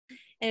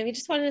And we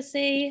just wanted to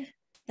say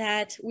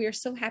that we are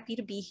so happy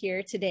to be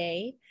here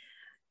today.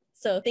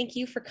 So thank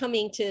you for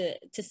coming to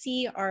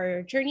see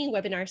our Journey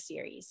webinar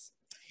series.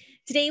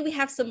 Today, we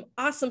have some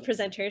awesome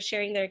presenters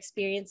sharing their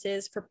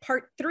experiences for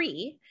part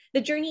 3,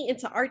 the journey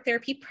into art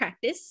therapy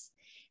practice.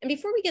 And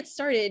before we get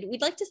started,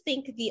 we'd like to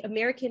thank the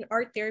American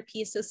Art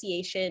Therapy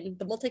Association,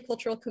 the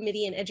Multicultural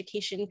Committee and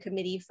Education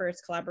Committee for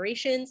its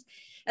collaborations,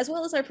 as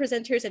well as our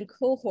presenters and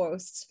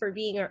co-hosts for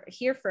being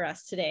here for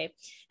us today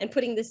and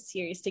putting this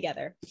series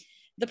together.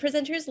 The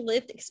presenters'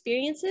 lived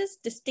experiences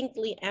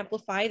distinctly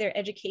amplify their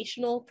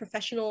educational,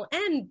 professional,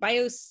 and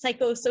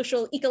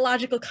biopsychosocial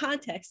ecological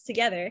context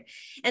together.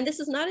 And this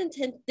is not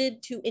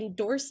intended to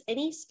endorse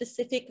any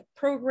specific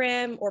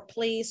program or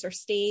place or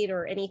state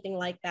or anything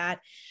like that,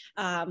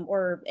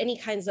 or any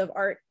kinds of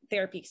art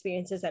therapy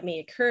experiences that may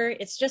occur.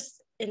 It's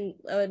just an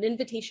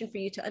invitation for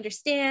you to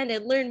understand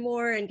and learn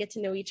more and get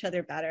to know each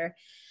other better.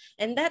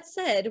 And that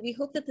said, we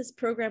hope that this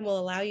program will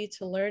allow you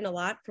to learn a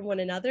lot from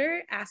one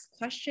another, ask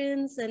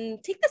questions,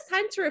 and take this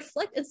time to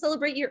reflect and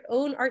celebrate your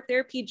own art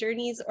therapy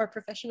journeys or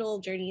professional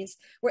journeys,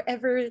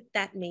 wherever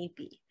that may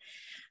be.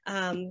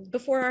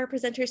 Before our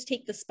presenters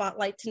take the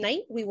spotlight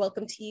tonight, we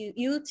welcome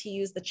you to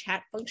use the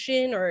chat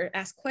function or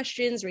ask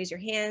questions, raise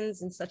your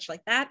hands and such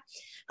like that,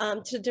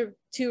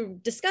 to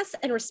discuss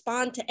and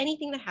respond to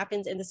anything that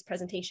happens in this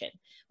presentation.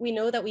 We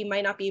know that we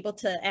might not be able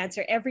to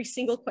answer every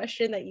single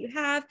question that you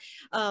have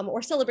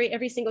or celebrate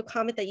every single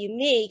comment that you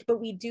make,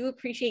 but we do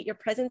appreciate your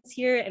presence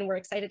here and we're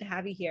excited to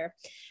have you here.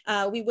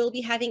 We will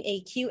be having a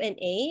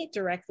Q&A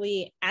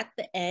directly at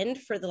the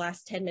end for the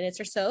last 10 minutes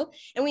or so,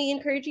 and we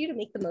encourage you to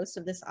make the most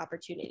of this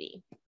opportunity.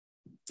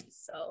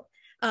 So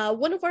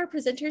one of our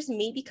presenters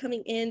may be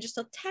coming in just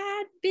a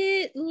tad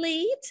bit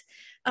late.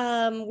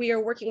 We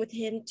are working with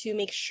him to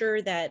make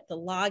sure that the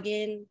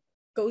login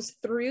goes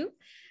through.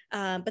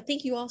 But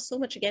thank you all so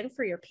much again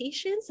for your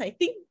patience. I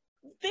think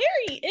there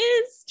he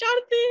is,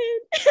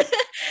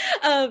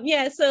 Jonathan.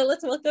 Yeah, so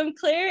let's welcome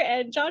Claire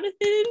and Jonathan.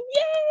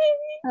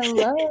 Yay!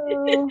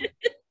 Hello.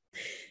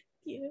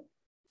 Yeah.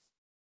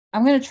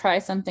 I'm going to try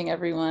something,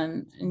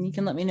 everyone, and you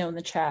can let me know in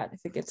the chat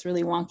if it gets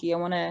really wonky. I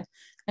want to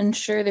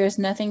ensure there's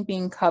nothing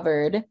being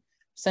covered.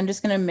 So I'm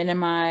just going to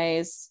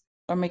minimize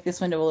or make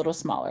this window a little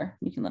smaller.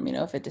 You can let me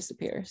know if it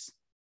disappears.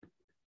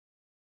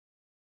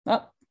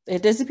 Oh,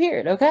 it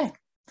disappeared. Okay.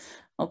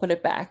 I'll put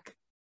it back.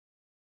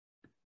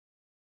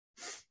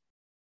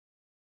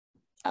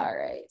 All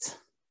right.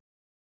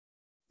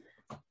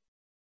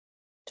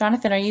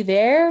 Jonathan, are you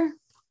there?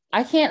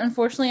 I can't,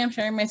 unfortunately, I'm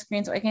sharing my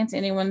screen, so I can't see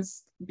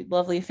anyone's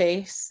lovely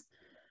face.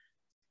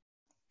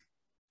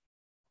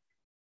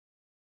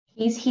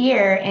 He's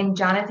here, and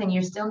Jonathan,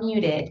 you're still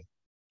muted.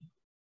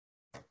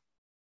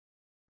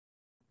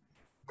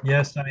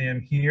 Yes, I am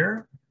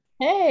here.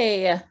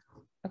 Hey.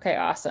 Okay,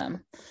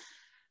 awesome.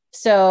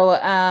 So,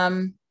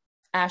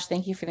 Ash,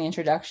 thank you for the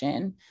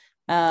introduction.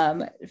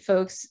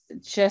 Folks,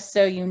 just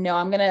so you know,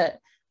 I'm gonna,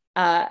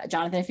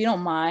 Jonathan, if you don't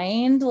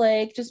mind,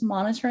 like just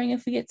monitoring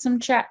if we get some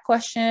chat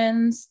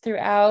questions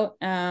throughout,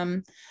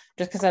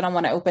 just because I don't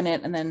want to open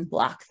it and then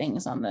block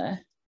things on the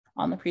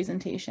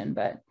presentation,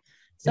 but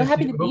so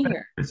happy to be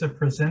here. It's a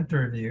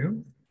presenter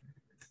view.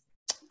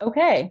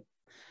 Okay,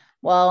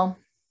 well,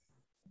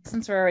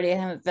 since we're already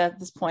at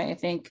this point, I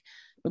think it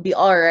would be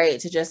all right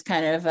to just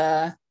kind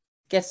of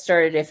get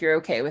started if you're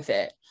okay with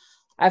it.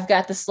 I've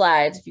got the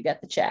slides if you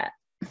got the chat.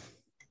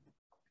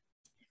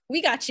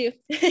 We got you.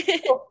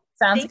 Cool.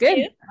 Sounds good.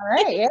 You. All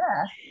right,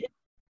 yeah.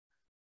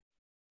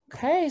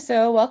 Okay,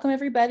 so welcome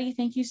everybody.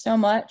 Thank you so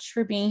much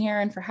for being here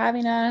and for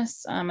having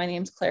us. My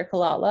name is Claire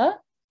Kalala,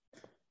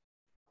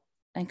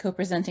 and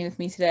co-presenting with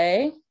me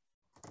today.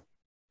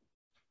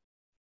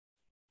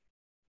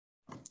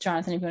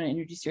 Jonathan, if you want to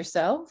introduce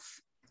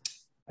yourself.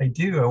 I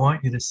do. I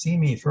want you to see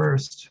me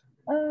first.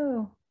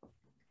 Oh.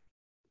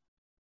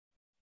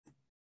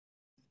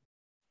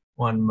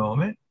 One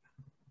moment.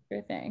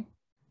 Sure thing.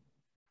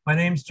 My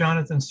name's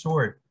Jonathan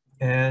Swart,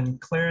 and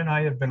Claire and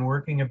I have been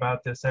working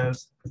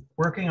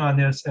on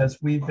this as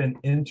we've been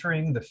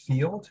entering the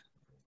field.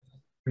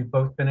 We've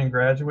both been in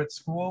graduate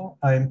school.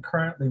 I am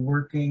currently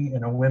working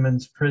in a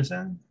women's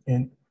prison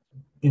in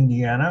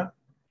Indiana,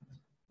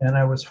 and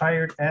I was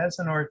hired as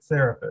an art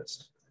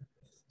therapist.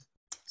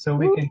 So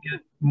we can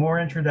get more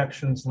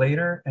introductions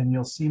later, and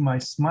you'll see my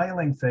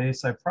smiling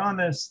face, I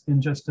promise,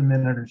 in just a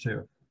minute or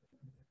two.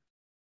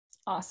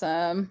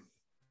 Awesome.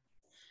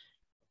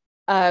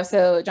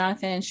 So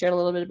Jonathan shared a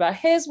little bit about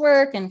his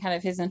work and kind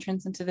of his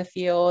entrance into the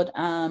field.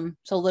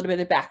 So a little bit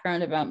of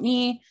background about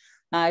me.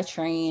 I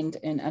trained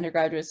in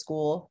undergraduate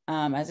school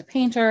as a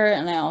painter,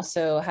 and I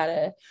also had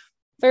a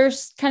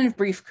first kind of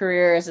brief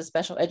career as a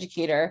special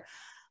educator.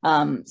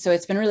 So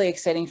it's been really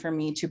exciting for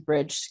me to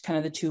bridge kind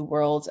of the two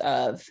worlds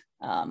of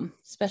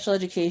special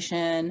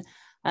education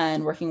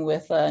and working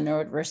with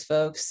neurodiverse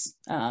folks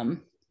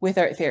with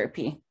art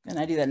therapy. And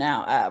I do that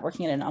now,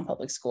 working in a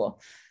non-public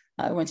school.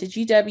 I went to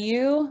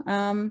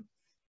GW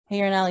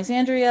here in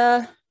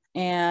Alexandria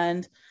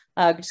and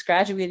just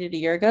graduated a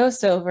year ago.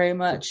 So very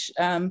much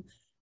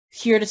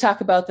here to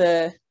talk about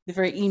the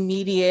very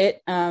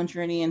immediate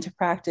journey into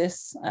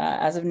practice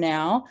as of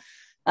now.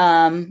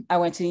 I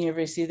went to the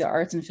University of the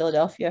Arts in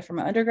Philadelphia for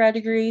my undergrad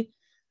degree.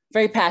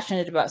 Very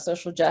passionate about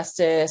social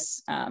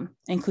justice,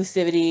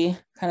 inclusivity,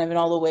 kind of in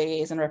all the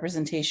ways, and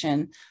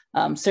representation,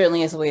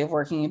 certainly as a way of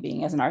working and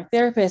being as an art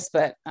therapist,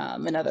 but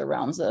in other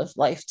realms of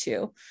life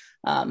too.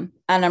 And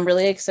I'm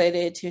really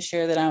excited to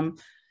share that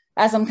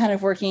as I'm kind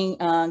of working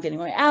on getting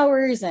my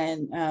hours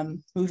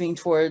and moving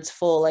towards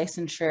full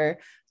licensure,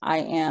 I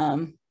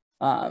am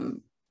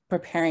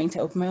preparing to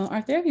open my own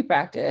art therapy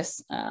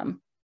practice in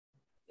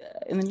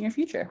the near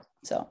future.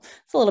 So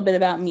it's a little bit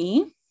about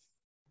me.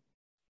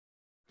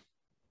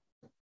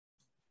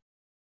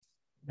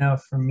 Now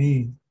for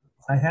me,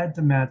 I had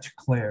to match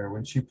Claire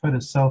when she put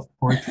a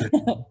self-portrait.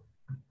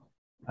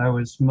 I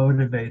was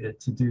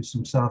motivated to do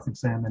some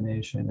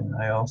self-examination, and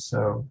I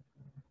also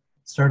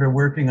started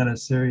working on a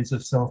series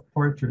of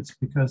self-portraits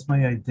because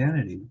my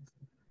identity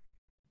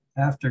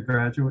after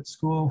graduate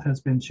school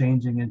has been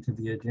changing into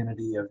the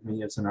identity of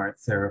me as an art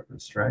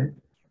therapist, right?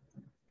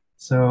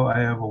 So I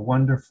have a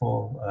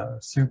wonderful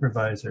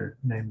supervisor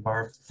named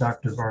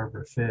Dr.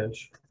 Barbara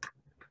Fish,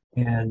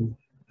 and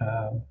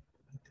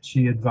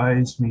she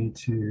advised me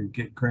to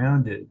get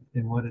grounded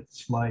in what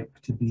it's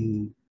like to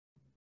be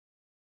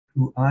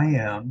who I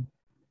am,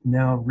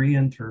 now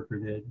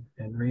reinterpreted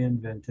and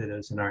reinvented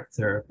as an art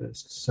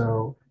therapist.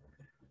 So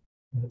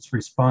it's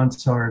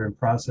response art and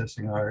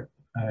processing art.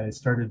 I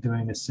started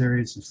doing a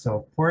series of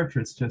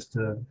self-portraits just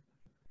to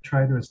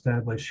try to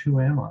establish who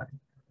am I?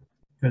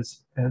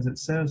 Because as it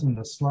says in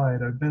the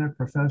slide, I've been a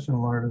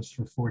professional artist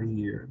for 40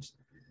 years.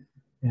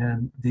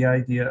 And the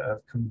idea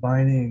of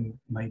combining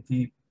my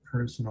deep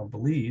personal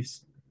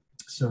beliefs,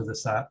 so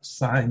the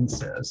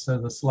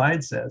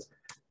slide says,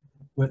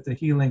 with the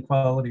healing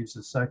qualities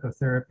of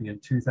psychotherapy in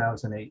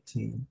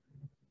 2018.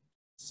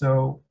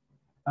 So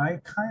I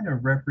kind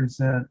of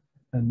represent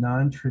a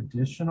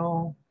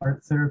non-traditional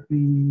art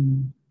therapy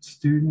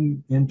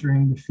student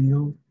entering the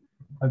field.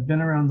 I've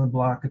been around the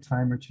block a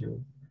time or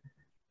two,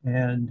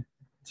 and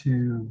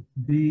to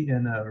be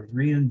in a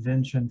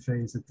reinvention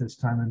phase at this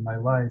time in my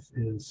life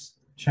is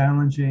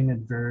challenging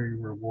and very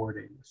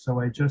rewarding.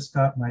 So I just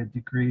got my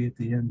degree at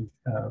the end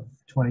of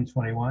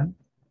 2021.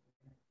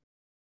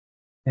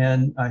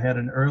 And I had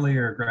an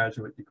earlier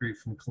graduate degree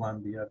from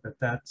Columbia, but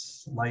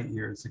that's light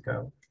years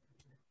ago.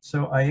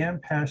 So I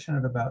am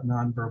passionate about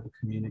nonverbal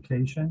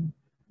communication.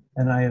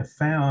 And I have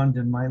found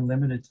in my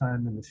limited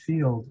time in the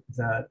field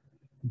that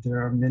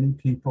there are many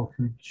people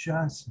who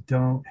just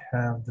don't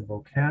have the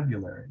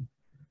vocabulary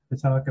to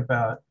talk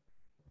about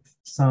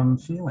some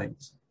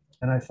feelings.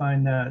 And I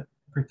find that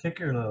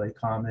particularly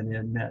common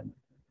in men,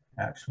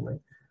 actually.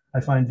 I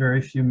find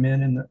very few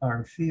men in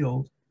our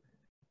field,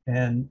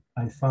 and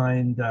I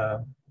find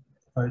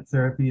art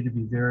therapy to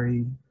be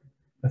very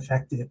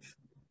effective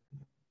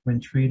when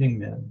treating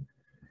men.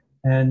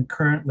 And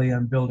currently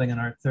I'm building an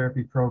art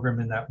therapy program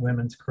in that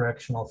women's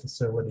correctional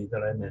facility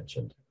that I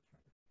mentioned.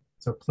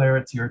 So Claire,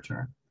 it's your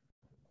turn.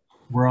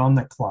 We're on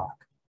the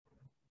clock.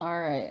 All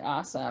right,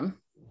 awesome.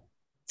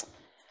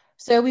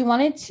 So we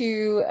wanted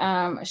to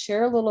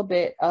share a little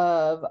bit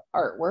of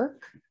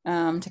artwork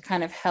to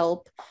kind of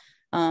help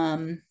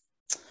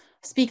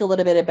speak a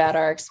little bit about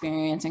our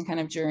experience and kind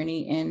of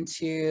journey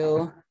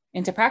into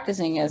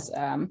practicing as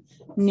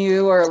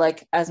new, or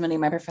like as many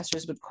of my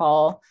professors would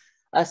call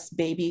us,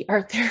 baby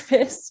art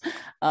therapists.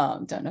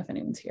 Don't know if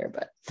anyone's here,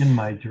 but in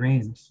my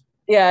dreams.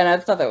 Yeah, and I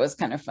thought that was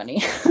kind of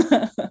funny.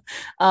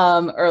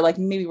 Or like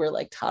maybe we're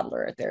like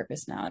toddler art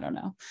therapists now, I don't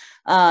know.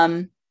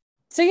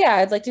 So yeah,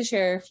 I'd like to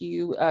share a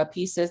few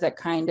pieces that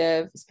kind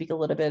of speak a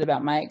little bit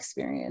about my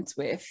experience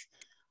with,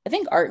 I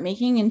think, art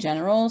making in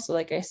general. So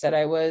like I said,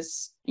 I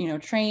was,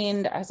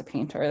 trained as a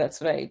painter.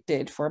 That's what I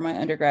did for my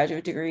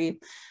undergraduate degree.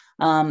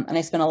 And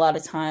I spent a lot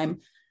of time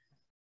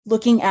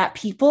looking at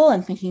people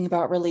and thinking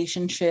about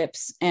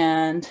relationships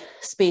and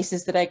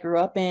spaces that I grew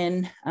up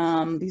in.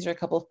 These are a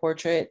couple of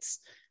portraits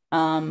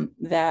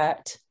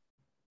that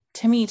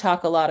to me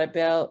talk a lot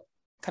about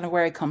kind of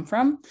where I come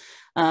from.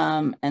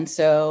 And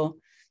so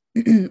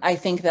I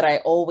think that I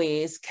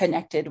always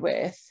connected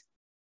with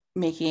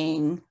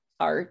making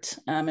art,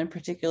 in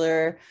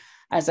particular,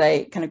 as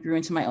I kind of grew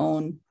into my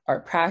own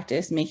art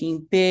practice,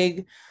 making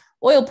big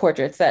oil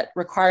portraits that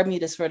required me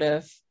to sort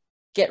of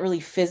get really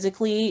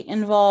physically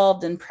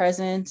involved and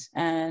present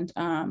and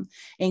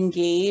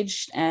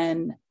engaged,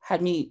 and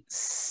had me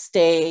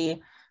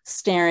stay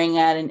staring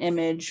at an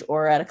image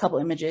or at a couple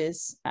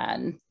images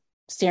and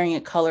staring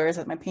at colors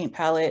at my paint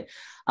palette.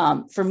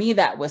 For me,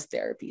 that was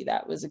therapy.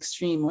 That was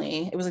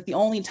it was like the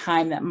only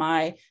time that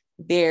my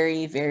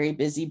very, very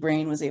busy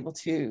brain was able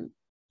to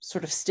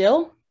sort of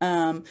still,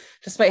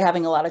 despite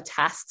having a lot of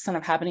tasks kind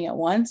of happening at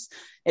once.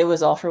 It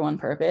was all for one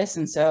purpose.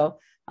 And so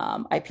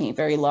I paint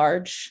very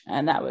large,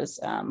 and that was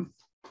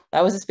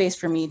a space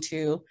for me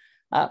to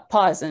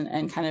pause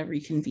and kind of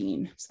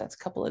reconvene. So that's a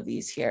couple of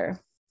these here.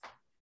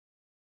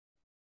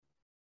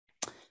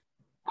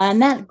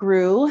 And that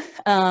grew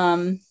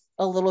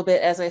a little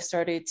bit as I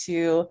started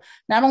to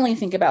not only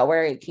think about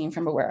where it came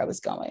from, but where I was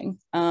going.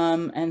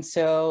 And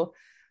so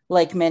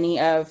like many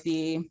of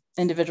the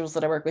individuals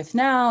that I work with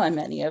now and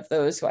many of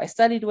those who I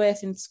studied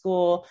with in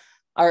school,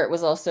 art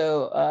was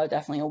also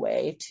definitely a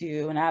way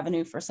to an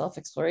avenue for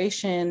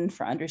self-exploration,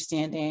 for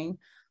understanding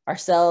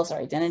ourselves, our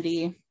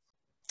identity.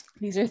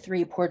 These are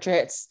 3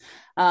 portraits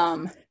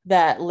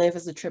that live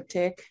as a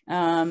triptych,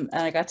 and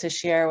I got to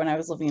share when I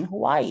was living in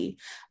Hawaii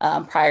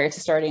prior to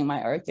starting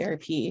my art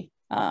therapy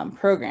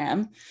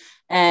program.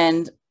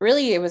 And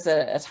really, it was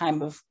a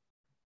time of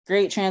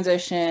great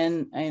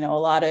transition, a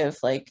lot of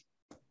like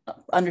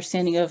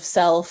understanding of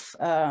self,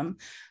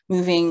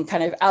 moving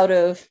kind of out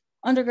of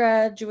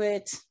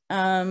undergraduate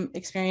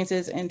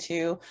experiences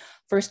into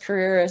first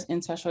career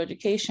in special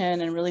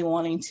education, and really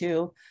wanting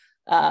to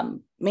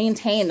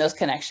maintain those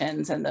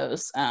connections and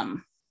those,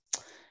 kind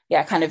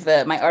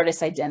of my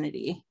artist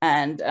identity,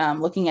 and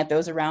looking at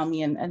those around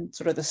me and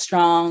sort of the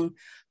strong,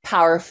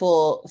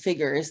 powerful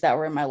figures that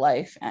were in my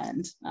life,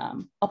 and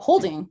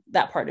upholding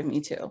that part of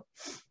me too.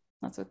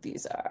 That's what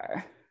these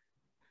are.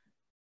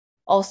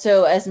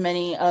 Also, as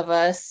many of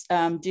us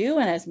do,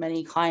 and as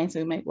many clients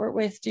we might work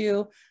with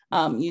do,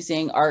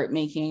 using art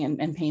making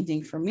and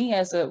painting for me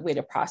as a way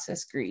to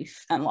process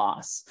grief and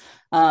loss.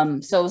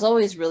 So I was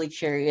always really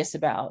curious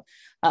about,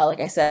 like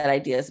I said,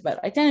 ideas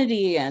about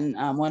identity, and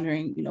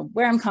wondering,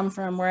 where I'm come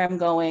from, where I'm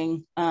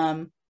going.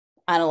 And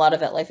a lot of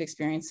that life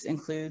experience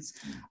includes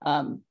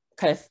kind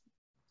of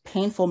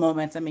painful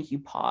moments that make you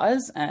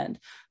pause. And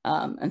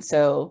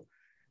so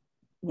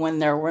when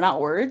there were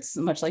not words,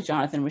 much like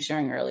Jonathan was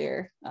sharing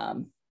earlier,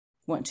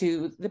 went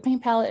to the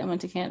paint palette and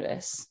went to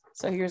canvas.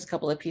 So here's a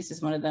couple of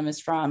pieces. One of them is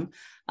from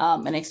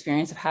an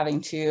experience of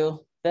having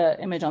the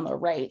image on the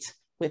right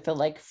with the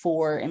like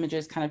 4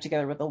 images kind of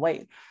together with a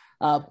white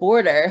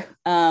border,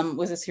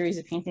 was a series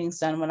of paintings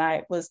done when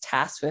I was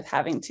tasked with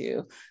having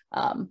to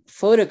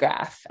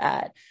photograph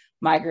at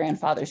my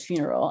grandfather's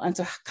funeral. And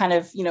so kind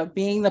of,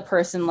 being the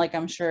person, like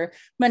I'm sure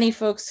many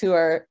folks who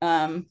are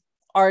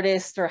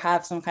artists or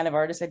have some kind of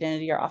artist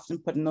identity are often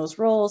put in those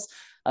roles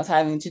of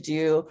having to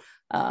do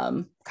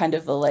kind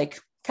of the like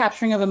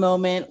capturing of a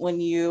moment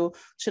when you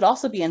should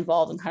also be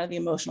involved in kind of the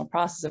emotional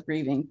process of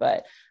grieving.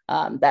 But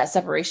that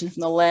separation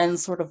from the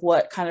lens, sort of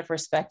what kind of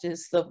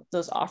perspectives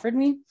those offered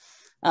me.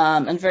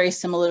 And very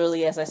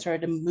similarly, as I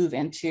started to move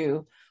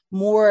into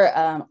more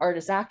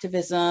artist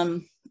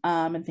activism,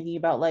 and thinking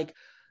about like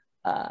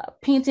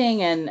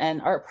painting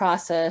and art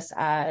process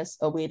as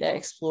a way to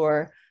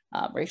explore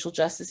racial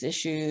justice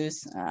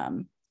issues,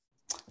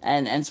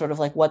 and sort of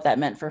like what that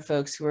meant for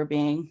folks who were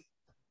being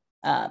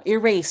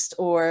erased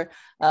or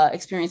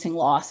experiencing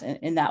loss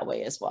in that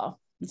way as well.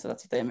 And so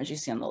that's the image you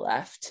see on the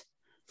left.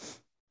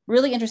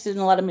 Really interested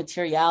in a lot of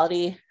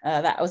materiality.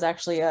 That was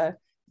actually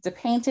it's a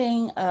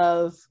painting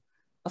of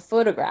a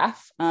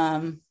photograph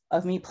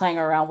of me playing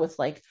around with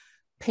like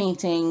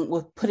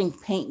putting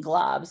paint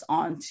globs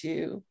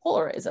onto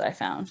Polaroids that I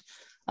found.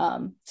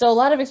 So a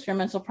lot of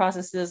experimental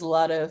processes, a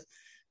lot of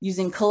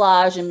using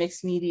collage and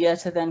mixed media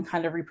to then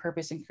kind of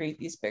repurpose and create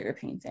these bigger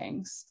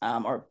paintings,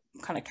 or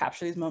kind of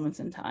capture these moments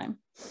in time.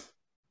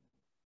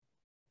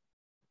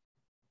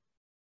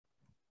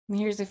 And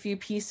here's a few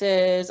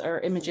pieces or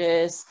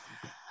images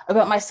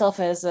about myself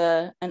as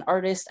an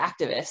artist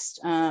activist.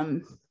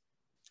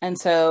 And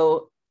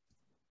so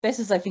this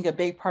is, I think, a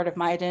big part of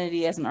my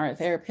identity as an art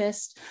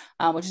therapist,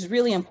 which is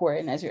really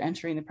important as you're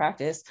entering the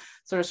practice,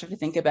 sort of start to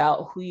think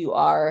about who you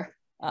are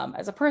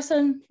as a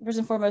person, first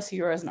and foremost, who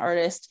you are as an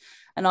artist,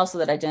 and also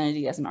that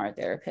identity as an art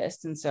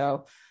therapist. And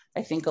so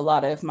I think a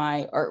lot of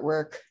my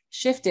artwork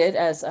shifted,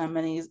 as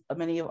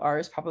many of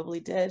ours probably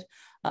did,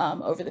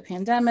 over the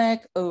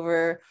pandemic,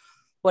 over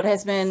what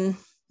has been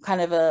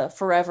kind of a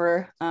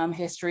forever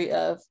history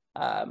of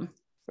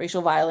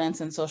racial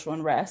violence and social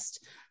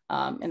unrest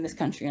in this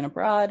country and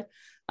abroad.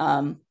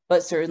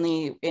 But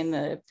certainly in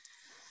the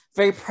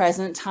very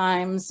present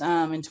times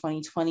in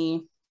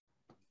 2020,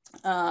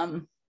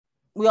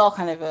 we all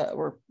kind of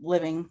were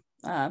living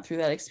through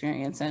that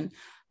experience. And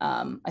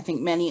I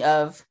think many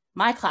of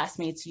my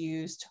classmates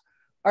used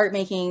art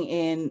making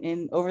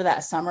in over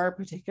that summer,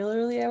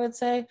 particularly, I would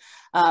say,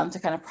 to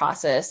kind of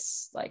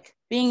process like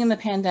being in the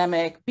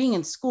pandemic, being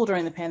in school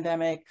during the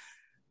pandemic,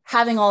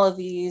 having all of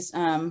these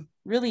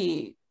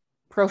really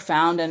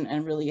profound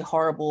and really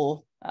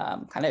horrible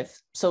kind of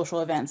social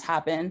events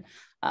happen.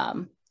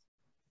 And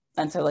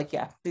so like,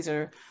 yeah, these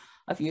are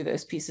a few of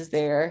those pieces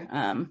there.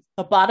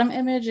 The bottom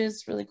image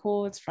is really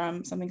cool. It's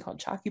from something called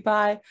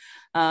Chalkupy.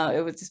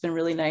 It's been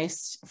really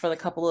nice for the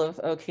couple of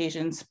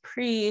occasions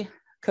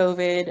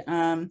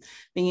pre-COVID,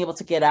 being able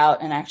to get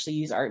out and actually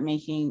use art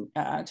making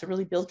to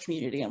really build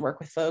community and work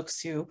with folks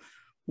who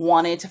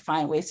wanted to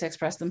find ways to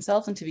express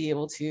themselves and to be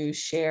able to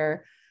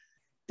share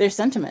their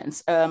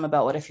sentiments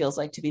about what it feels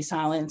like to be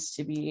silenced,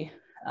 to be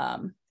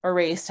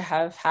erased, to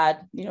have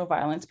had,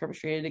 violence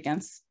perpetrated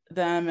against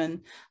them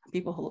and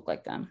people who look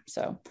like them.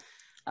 So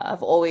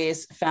I've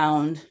always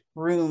found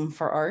room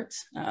for art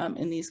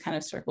in these kind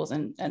of circles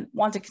and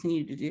want to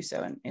continue to do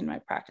so in my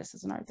practice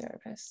as an art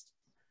therapist.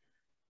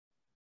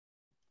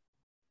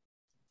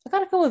 I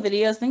got a couple of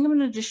videos. I think I'm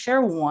going to just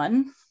share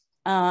one.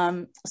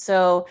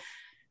 So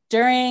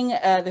during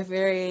the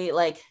very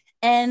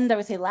end, I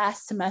would say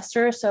last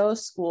semester or so of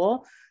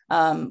school,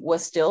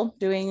 was still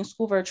doing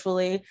school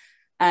virtually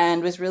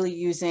and was really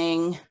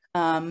using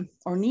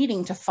or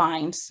needing to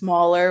find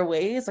smaller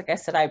ways. Like I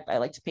said, I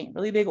like to paint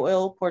really big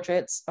oil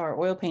portraits or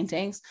oil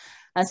paintings.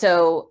 And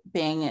so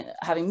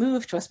having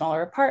moved to a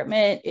smaller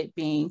apartment, it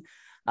being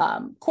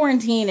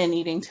quarantine and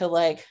needing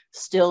to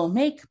still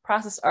make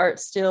process art,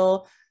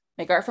 still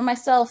make art for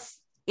myself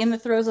in the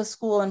throes of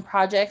school and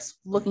projects,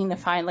 looking to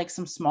find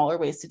some smaller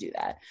ways to do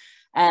that.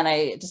 And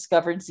I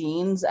discovered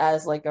zines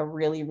as a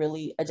really,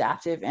 really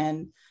adaptive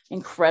and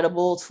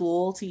incredible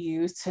tool to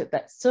use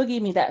that still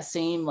gave me that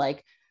same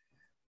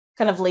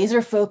kind of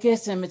laser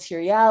focus and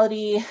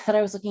materiality that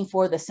I was looking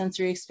for, the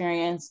sensory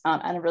experience.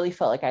 And I really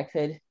felt like I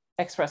could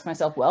express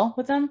myself well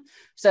with them.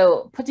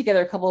 So put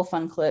together a couple of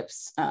fun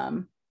clips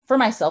for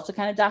myself to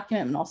kind of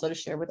document and also to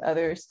share with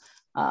others,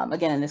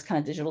 again, in this kind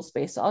of digital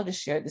space. So I'll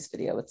just share this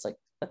video. It's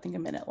I think a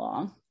minute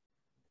long.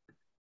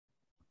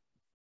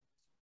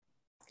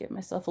 Give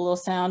myself a little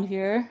sound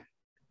here.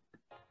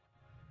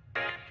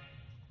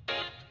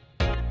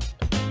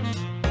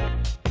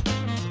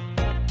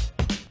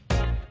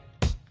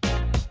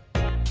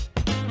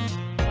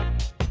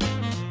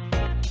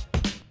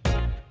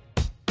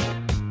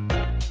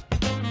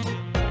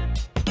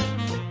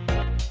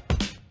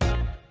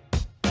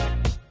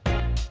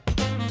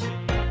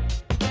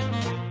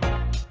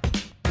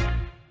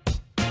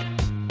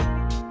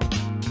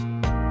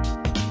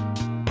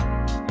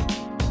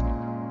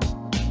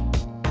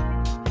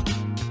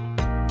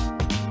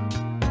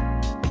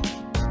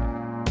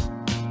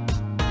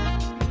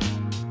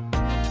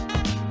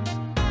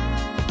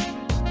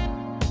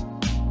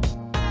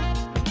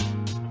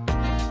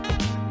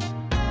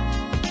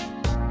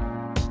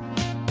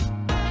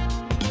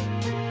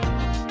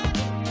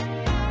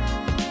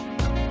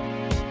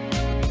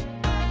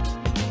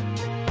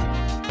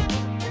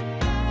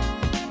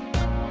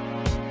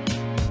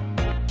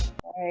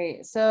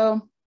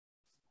 So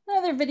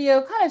another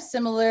video kind of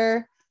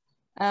similar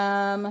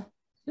to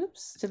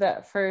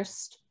that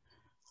first.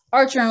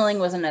 Art journaling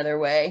was another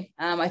way.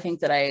 I think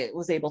that I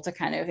was able to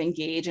kind of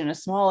engage in a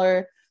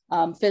smaller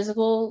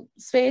physical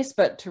space,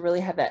 but to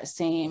really have that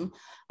same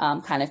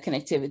kind of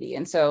connectivity.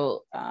 And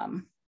so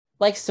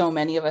like so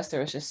many of us, there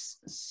was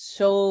just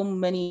so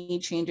many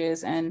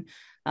changes and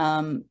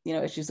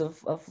issues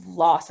of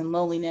loss and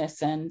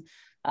loneliness and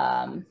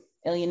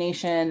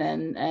alienation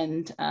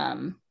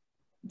and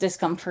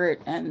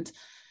discomfort and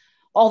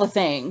all the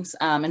things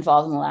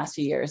involved in the last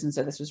few years. And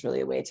so this was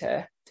really a way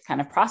to kind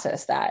of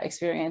process that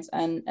experience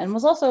and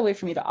was also a way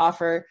for me to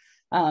offer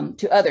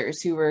to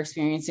others who were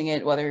experiencing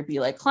it, whether it be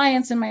like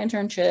clients in my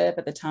internship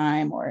at the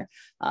time or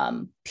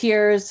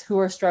peers who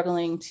are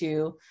struggling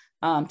to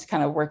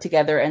kind of work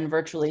together and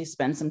virtually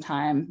spend some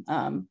time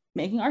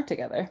making art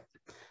together.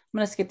 I'm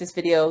going to skip this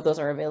video. Those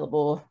are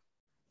available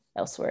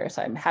elsewhere,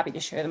 so I'm happy to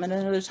share them at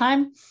another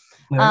time.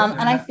 And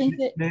I think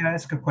that— May I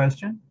ask a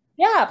question?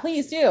 Yeah,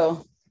 please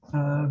do.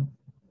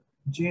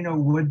 Gina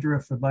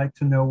Woodruff would like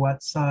to know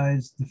what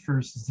size the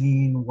first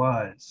zine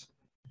was.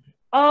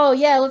 Oh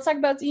yeah, let's talk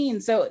about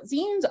zines. So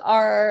zines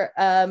are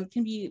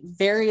can be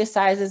various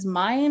sizes.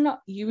 Mine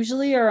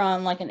usually are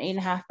on like an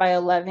 8.5 by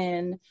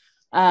 11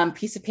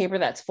 piece of paper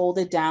that's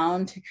folded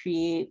down to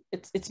create.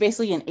 It's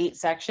basically in 8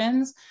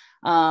 sections.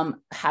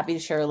 Happy to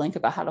share a link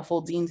about how to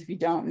fold zines if you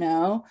don't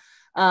know.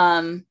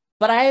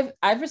 But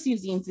I've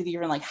received zines that are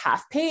even like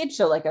half page,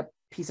 so like a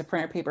piece of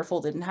printer paper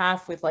folded in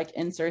half with like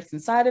inserts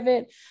inside of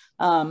it.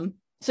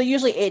 So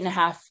usually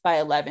 8.5 by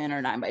 11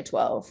 or 9 by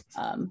 12,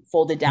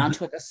 folded down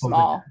to like a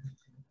small,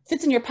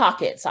 fits in your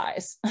pocket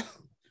size.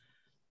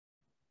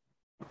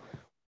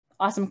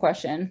 Awesome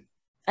question.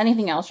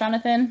 Anything else,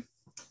 Jonathan?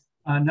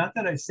 Not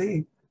that I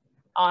see.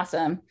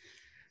 Awesome.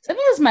 So I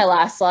think this is my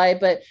last slide,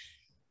 but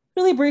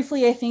really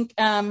briefly, I think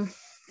kind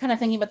of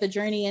thinking about the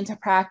journey into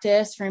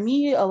practice, for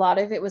me, a lot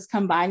of it was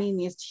combining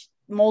these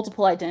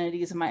multiple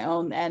identities of my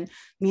own and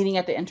meeting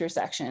at the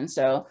intersection.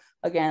 So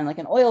again, like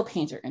an oil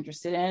painter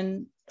interested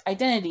in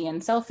identity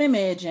and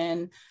self-image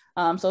and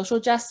social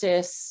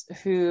justice,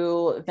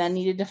 who then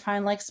needed to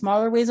find like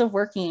smaller ways of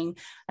working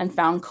and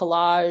found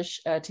collage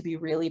to be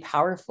really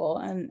powerful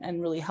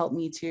and really help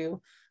me to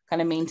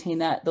kind of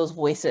maintain those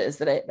voices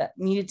that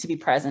needed to be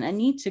present and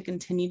need to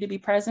continue to be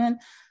present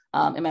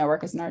in my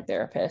work as an art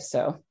therapist.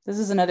 So this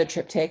is another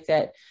triptych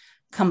that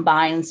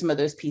combines some of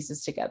those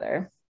pieces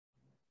together.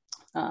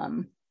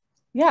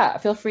 Yeah,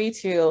 feel free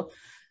to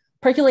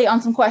percolate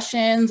on some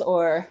questions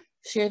or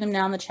share them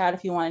now in the chat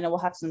if you want. I know we'll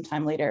have some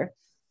time later,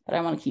 but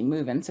I want to keep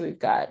moving so we've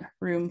got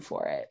room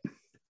for it.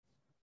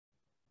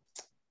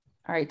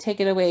 All right, take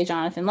it away,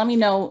 Jonathan. Let me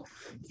know.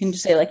 You can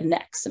just say like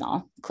next and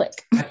I'll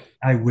click.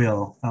 I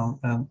will.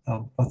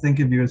 I'll think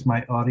of you as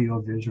my audio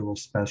visual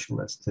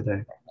specialist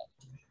today.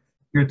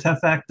 You're a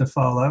tough act to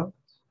follow,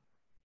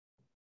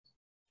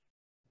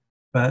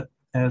 but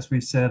as we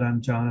said,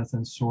 I'm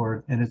Jonathan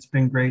Sword, and it's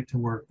been great to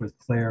work with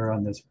Claire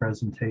on this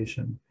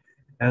presentation.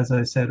 As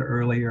I said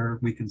earlier,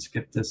 we can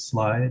skip this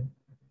slide.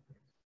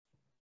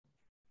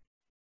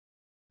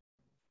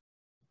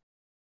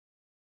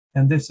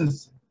 And this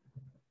is,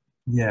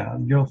 yeah,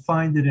 you'll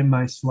find it in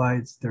my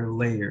slides, they're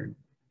layered,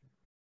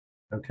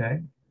 okay?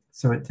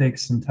 So it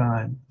takes some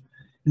time.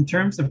 In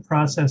terms of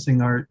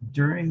processing art,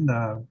 during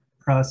the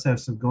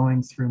process of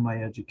going through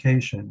my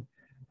education,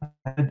 I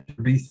had to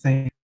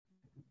rethink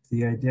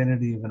the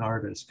identity of an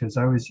artist because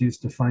I was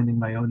used to finding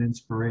my own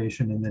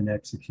inspiration and then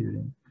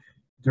executing.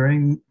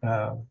 During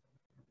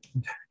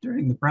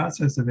the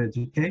process of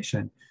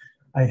education,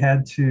 I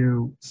had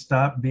to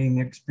stop being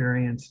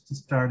experienced to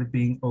start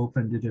being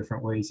open to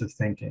different ways of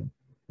thinking,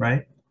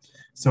 right?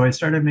 So I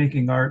started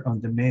making art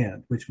on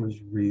demand, which was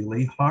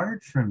really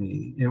hard for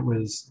me. It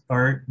was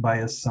art by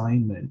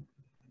assignment.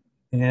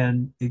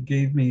 And it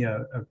gave me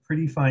a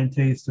pretty fine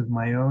taste of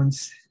my own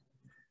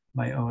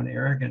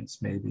arrogance,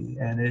 maybe.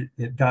 And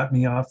it got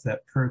me off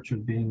that perch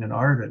of being an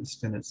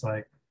artist. And it's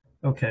like,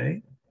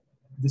 okay,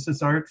 this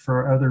is art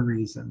for other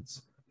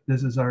reasons.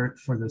 This is art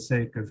for the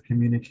sake of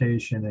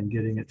communication and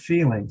getting it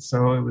feeling.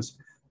 So it was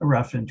a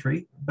rough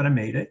entry, but I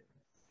made it.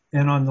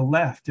 And on the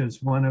left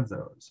is one of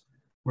those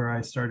where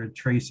I started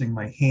tracing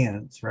my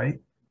hands, right?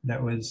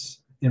 That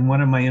was in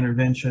one of my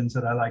interventions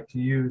that I like to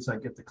use. I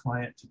get the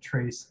client to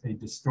trace a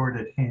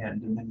distorted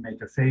hand and then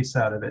make a face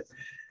out of it.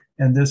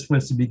 And this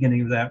was the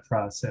beginning of that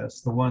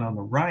process. The one on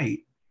the right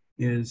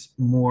is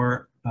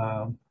more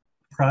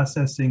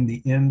processing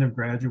the end of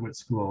graduate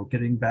school,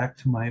 getting back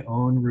to my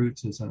own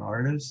roots as an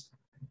artist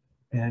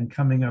and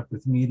coming up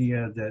with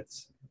media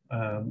that's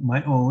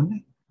my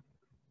own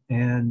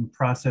and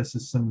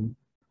processes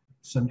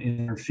some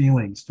inner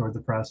feelings toward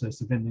the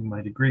process of ending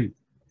my degree.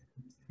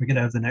 We could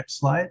have the next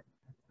slide.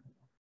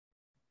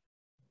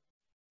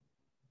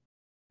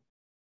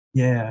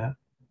 Yeah.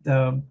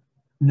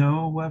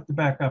 No, we'll have to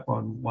back up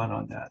on one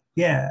on that.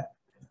 Yeah.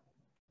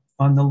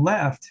 On the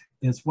left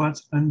is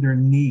what's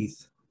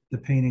underneath the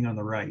painting on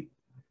the right.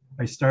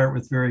 I start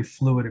with very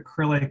fluid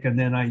acrylic and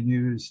then I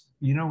use,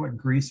 you know what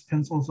grease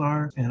pencils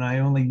are? And I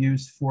only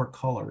use 4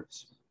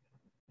 colors.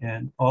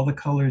 And all the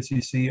colors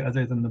you see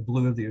other than the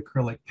blue of the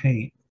acrylic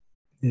paint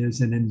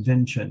is an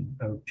invention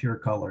of pure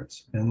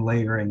colors and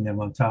layering them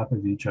on top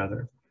of each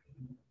other.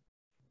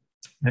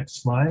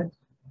 Next slide.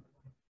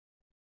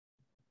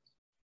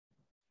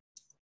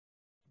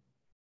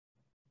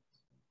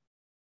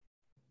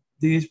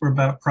 These were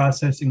about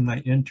processing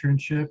my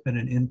internship in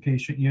an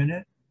inpatient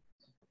unit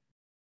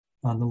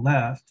on the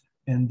left,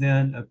 and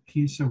then a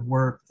piece of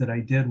work that I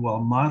did while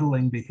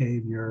modeling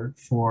behavior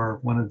for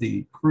one of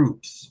the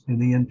groups in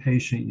the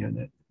inpatient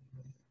unit.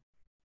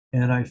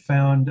 And I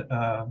found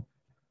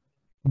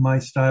my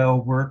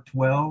style worked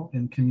well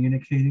in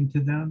communicating to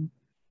them.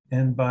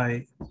 And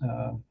by,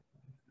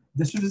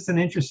 this was an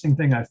interesting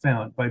thing I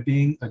found, by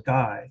being a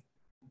guy,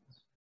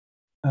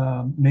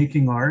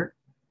 making art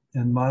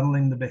and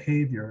modeling the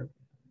behavior,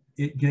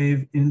 it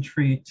gave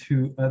entry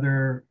to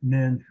other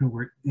men who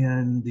were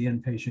in the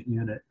inpatient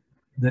unit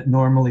that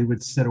normally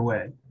would sit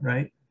away,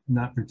 right?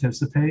 Not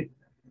participate.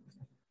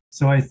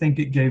 So I think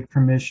it gave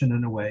permission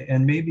in a way.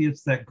 And maybe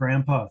it's that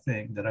grandpa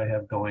thing that I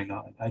have going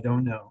on. I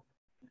don't know.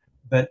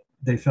 But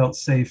they felt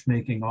safe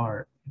making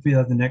art. If we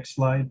have the next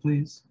slide,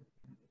 please.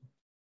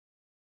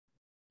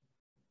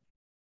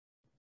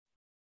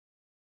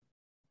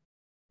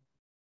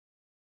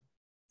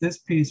 This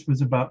piece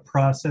was about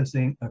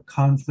processing a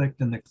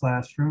conflict in the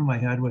classroom I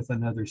had with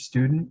another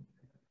student.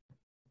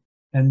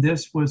 And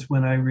this was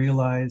when I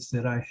realized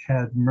that I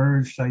had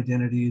merged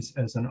identities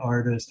as an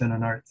artist and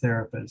an art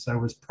therapist. I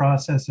was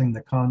processing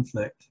the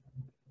conflict,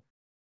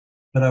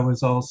 but I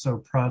was also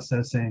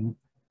processing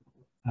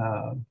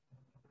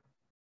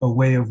a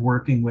way of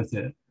working with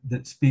it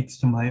that speaks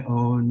to my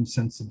own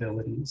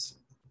sensibilities.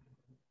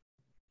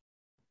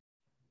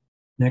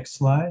 Next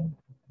slide.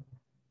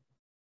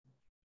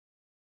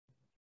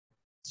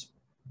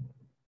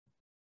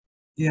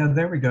 Yeah,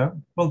 there we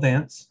go. We'll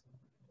dance.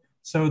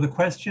 So the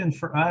question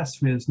for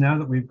us is, now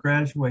that we've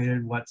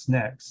graduated, what's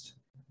next?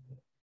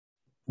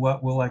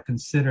 What will I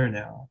consider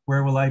now?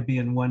 Where will I be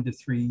in 1 to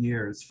 3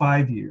 years,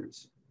 5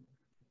 years,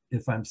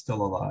 if I'm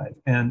still alive?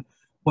 And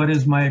what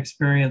is my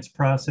experience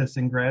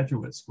processing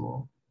graduate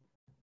school?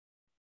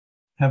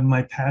 Have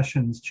my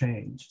passions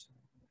changed?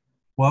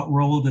 What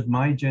role did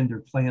my gender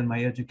play in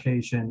my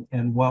education,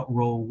 and what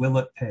role will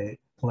it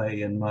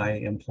play in my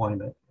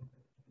employment?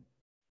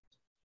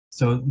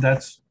 So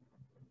that's,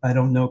 I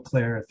don't know,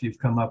 Claire, if you've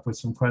come up with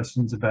some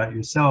questions about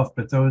yourself,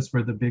 but those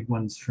were the big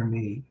ones for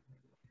me.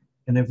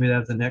 And if we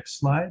have the next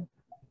slide.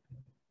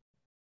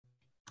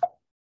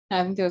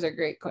 I think those are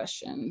great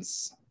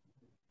questions.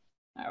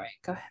 All right,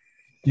 go ahead.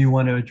 Do you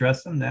want to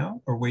address them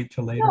now or wait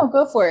till later? No,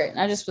 go for it.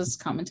 I just was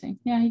commenting.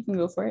 Yeah, you can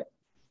go for it.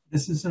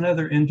 This is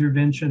another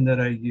intervention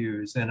that I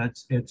use, and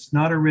it's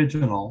not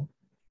original.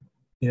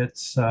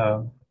 It's,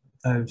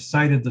 I've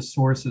cited the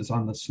sources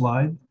on the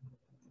slide,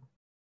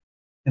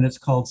 and it's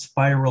called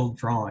spiral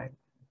drawing.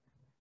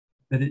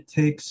 But it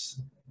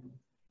takes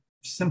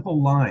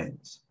simple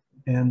lines,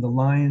 and the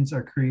lines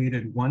are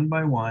created one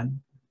by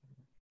one,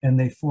 and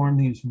they form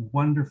these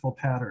wonderful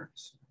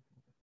patterns.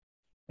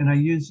 And I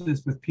use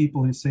this with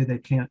people who say they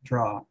can't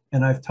draw.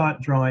 And I've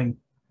taught drawing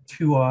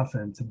too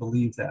often to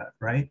believe that,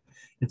 right?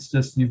 It's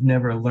just you've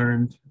never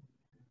learned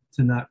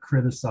to not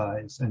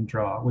criticize and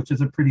draw, which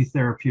is a pretty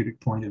therapeutic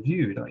point of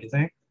view, don't you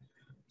think?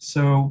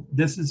 So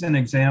this is an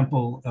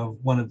example of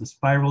one of the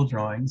spiral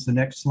drawings. The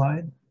next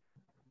slide.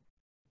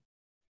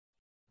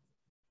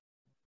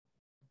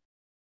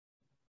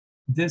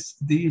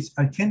 These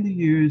I tend to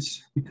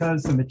use,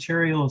 because the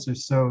materials are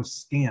so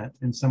scant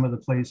in some of the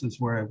places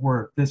where I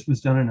work. This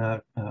was done in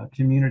a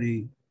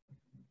community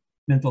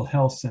mental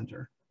health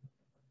center.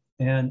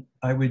 And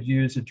I would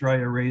use a dry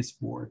erase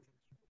board.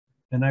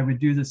 And I would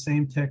do the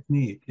same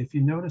technique. If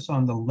you notice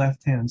on the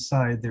left-hand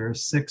side, there are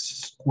 6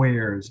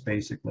 squares,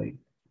 basically.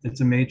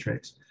 It's a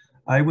matrix.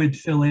 I would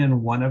fill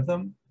in one of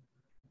them,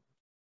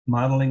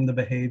 modeling the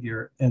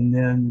behavior, and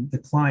then the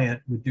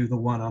client would do the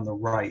one on the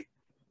right.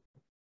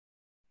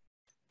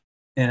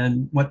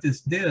 And what this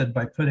did,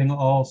 by putting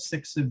all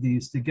 6 of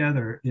these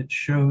together, it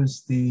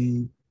shows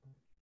the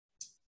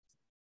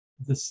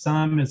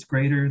sum is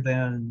greater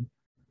than,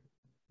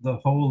 the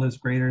whole is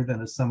greater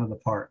than a sum of the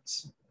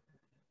parts.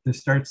 There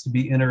starts to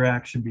be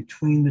interaction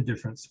between the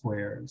different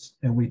squares.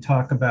 And we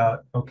talk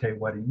about, okay,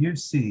 what do you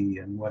see?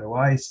 And what do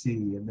I see?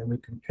 And then we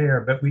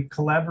compare, but we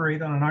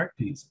collaborate on an art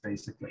piece,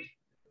 basically.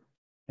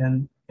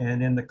 And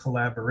in the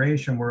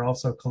collaboration, we're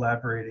also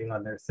collaborating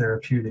on their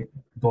therapeutic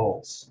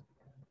goals,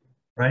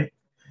 right?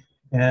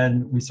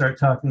 And we start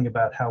talking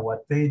about how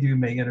what they do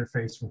may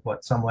interface with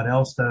what someone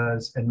else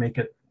does and make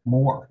it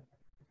more,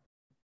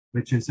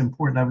 which is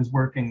important. I was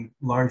working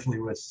largely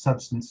with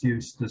substance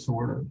use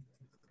disorder.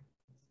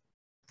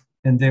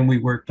 And then we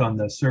worked on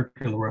the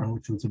circular one,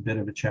 which was a bit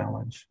of a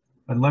challenge.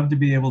 I'd love to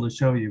be able to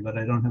show you, but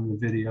I don't have a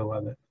video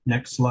of it.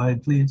 Next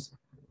slide, please.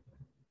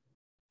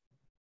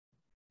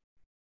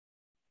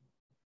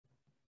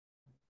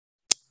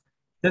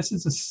 This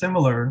is a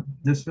similar,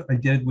 this I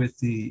did with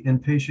the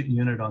inpatient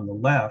unit on the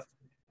left.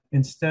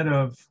 Instead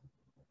of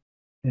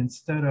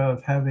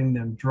having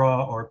them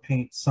draw or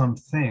paint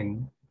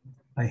something,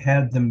 I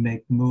had them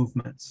make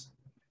movements.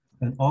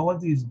 And all of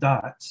these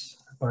dots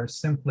are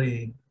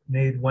simply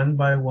made one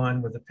by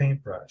one with a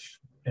paintbrush.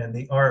 And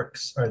the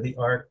arcs are the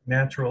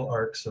natural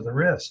arcs of the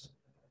wrist.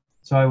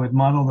 So I would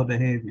model the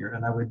behavior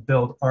and I would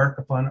build arc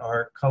upon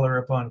arc, color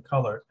upon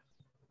color.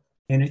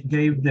 And it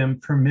gave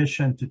them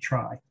permission to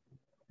try.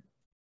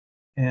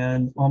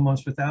 And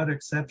almost without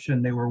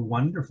exception, they were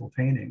wonderful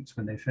paintings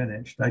when they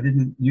finished. I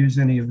didn't use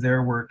any of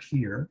their work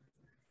here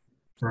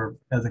for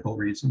ethical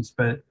reasons,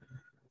 but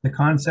the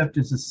concept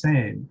is the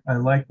same. I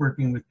like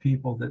working with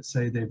people that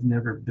say they've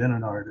never been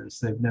an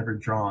artist, they've never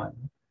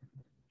drawn.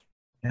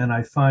 And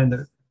I find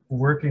that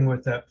working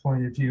with that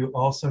point of view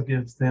also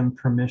gives them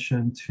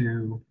permission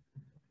to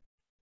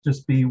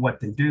just be what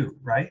they do,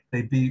 right?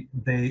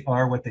 They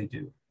are what they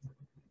do.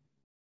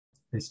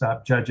 They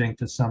stop judging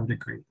to some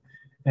degree.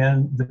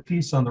 And the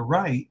piece on the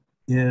right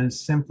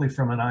is simply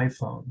from an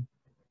iPhone.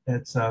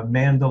 It's a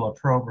mandala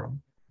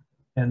program.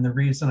 And the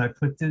reason I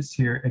put this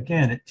here,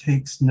 again, it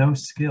takes no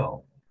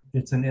skill.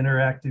 It's an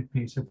interactive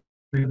piece. If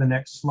we go to the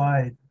next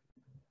slide,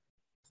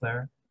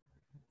 Claire.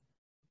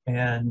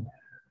 And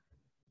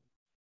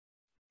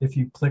if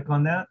you click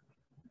on that,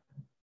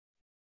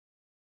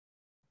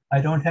 I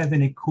don't have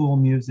any cool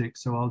music,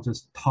 so I'll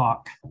just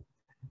talk.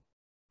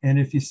 And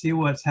if you see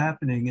what's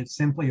happening, it's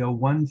simply a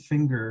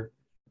one-finger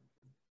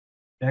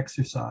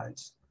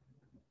exercise.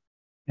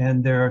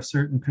 And there are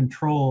certain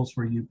controls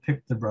where you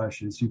pick the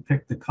brushes, you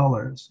pick the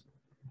colors,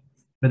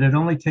 but it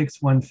only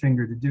takes one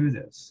finger to do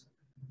this.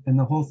 And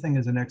the whole thing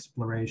is an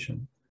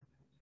exploration.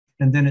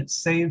 And then it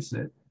saves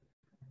it,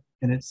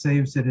 and it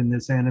saves it in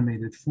this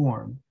animated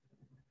form.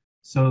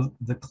 So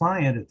the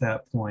client at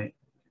that point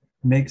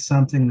makes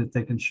something that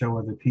they can show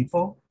other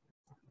people,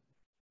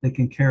 they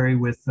can carry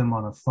with them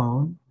on a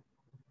phone.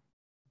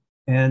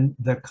 And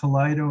the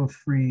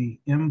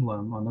Kaleido-free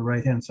emblem on the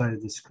right-hand side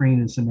of the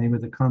screen is the name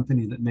of the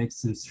company that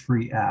makes this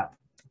free app.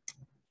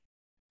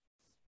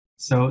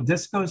 So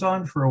this goes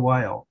on for a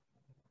while,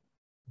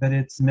 but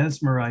it's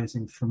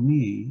mesmerizing for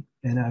me,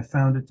 and I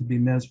found it to be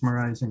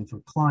mesmerizing for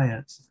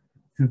clients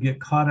who get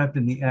caught up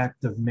in the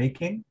act of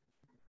making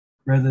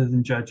rather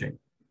than judging.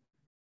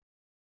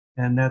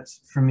 And that's,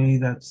 for me,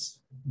 that's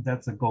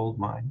a gold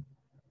mine.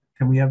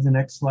 Can we have the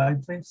next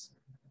slide, please?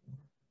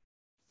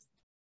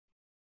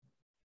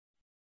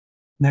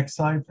 Next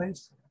slide,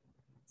 please.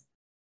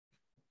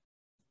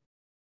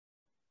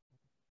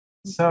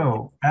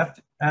 So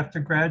after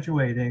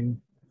graduating,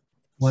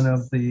 one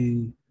of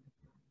the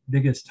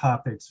biggest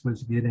topics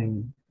was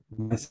getting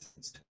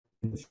licensed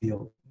in the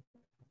field.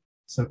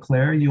 So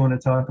Claire, you want to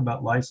talk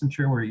about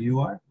licensure where you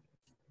are?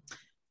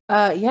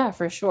 Yeah,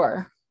 for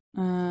sure.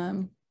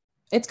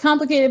 It's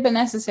complicated but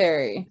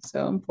necessary,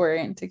 so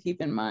important to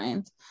keep in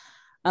mind.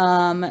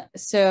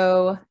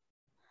 Sorry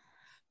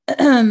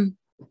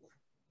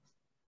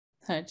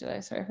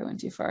if I went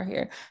too far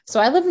here. So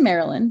I live in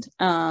Maryland,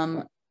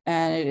 and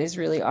it is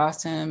really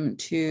awesome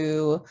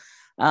to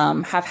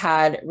have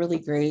had really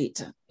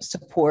great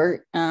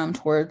support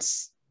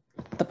towards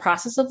the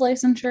process of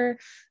licensure.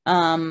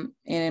 And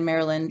in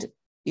Maryland,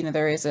 you know,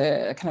 there is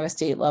a kind of a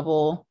state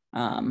level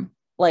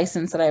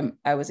license that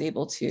I was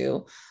able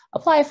to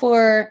apply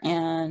for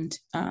and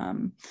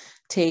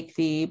take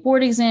the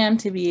board exam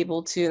to be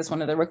able to, that's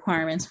one of the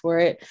requirements for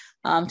it,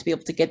 to be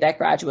able to get that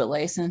graduate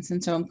license.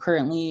 And so I'm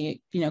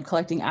currently,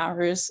 collecting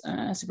hours,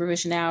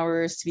 supervision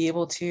hours to be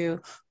able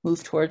to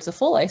move towards the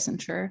full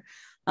licensure.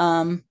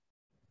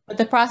 But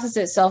the process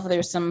itself,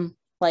 there's some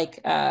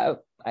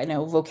I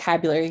know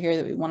vocabulary here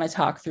that we want to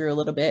talk through a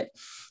little bit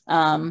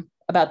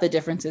about the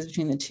differences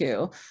between the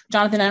two.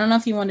 Jonathan, I don't know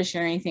if you want to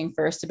share anything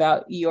first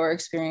about your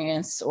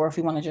experience, or if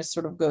we want to just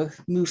sort of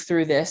move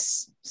through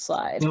this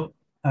slide. Well,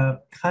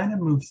 kind of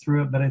move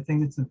through it, but I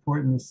think it's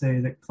important to say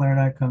that Claire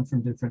and I come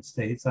from different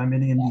states. I'm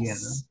in Indiana,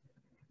 yes.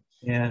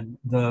 And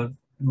the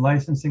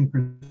licensing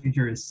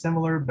procedure is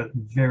similar, but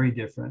very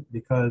different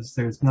because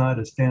there's not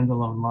a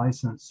standalone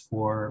license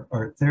for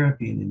art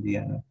therapy in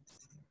Indiana.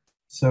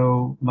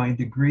 So my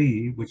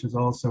degree, which is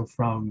also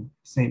from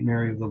St.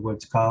 Mary of the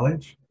Woods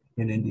College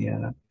in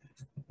Indiana,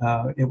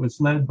 it was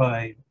led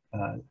by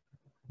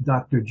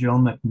Dr. Jill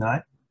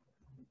McNutt.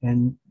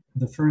 And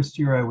the first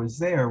year I was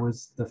there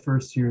was the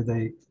first year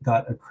they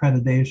got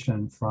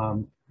accreditation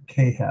from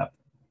CAHEP.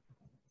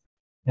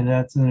 And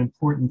that's an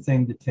important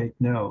thing to take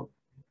note.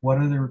 What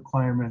are the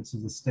requirements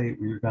of the state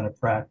where you're going to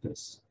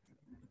practice?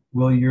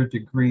 Will your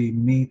degree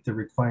meet the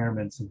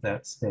requirements of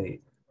that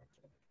state?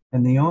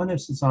 And the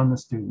onus is on the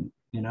student.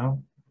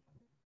 You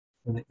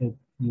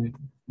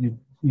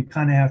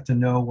kind of have to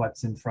know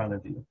what's in front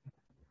of you,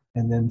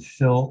 and then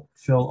fill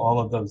all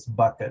of those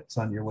buckets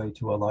on your way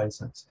to a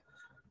license.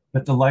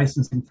 But the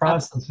licensing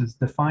process is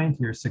defined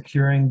here: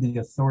 securing the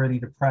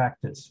authority to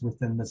practice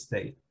within the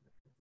state.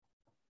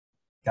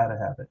 Gotta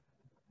have it.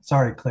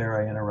 Sorry,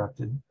 Claire, I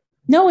interrupted.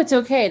 No, it's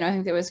okay. No, I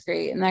think that was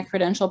great. And that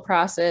credential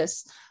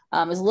process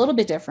is a little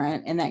bit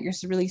different in that you're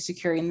really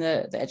securing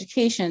the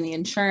education, the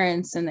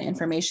insurance, and the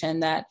information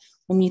that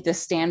will meet the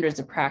standards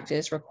of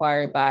practice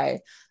required by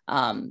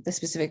the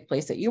specific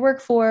place that you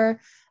work for.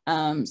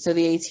 So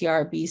the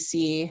ATR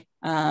BC,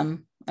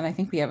 and I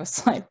think we have a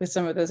slide with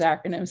some of those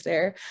acronyms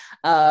there.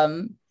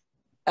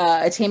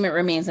 Attainment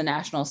remains a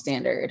national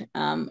standard.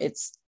 And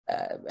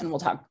we'll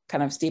talk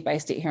kind of state by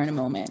state here in a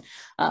moment.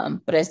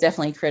 But it's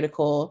definitely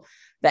critical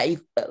that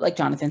you, like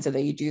Jonathan said,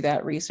 that you do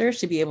that research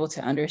to be able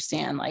to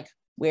understand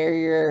where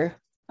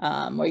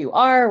you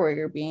are, where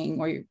you're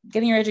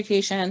getting your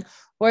education,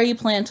 where you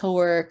plan to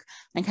work,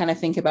 and kind of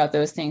think about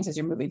those things as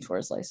you're moving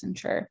towards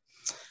licensure.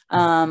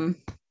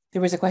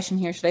 There was a question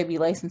here: should I be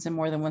licensed in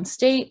more than one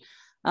state?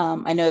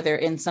 I know they're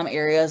in some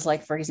areas,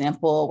 like for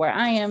example, where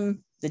I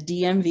am, the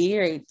DMV,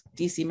 or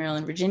DC,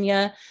 Maryland,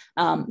 Virginia.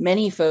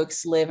 Many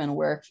folks live and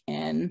work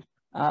in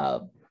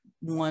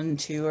 1,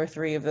 2, or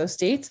 3 of those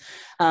states.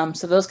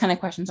 So those kind of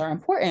questions are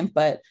important,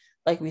 but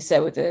like we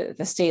said, with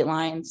the state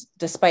lines,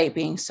 despite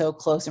being so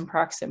close in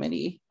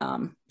proximity,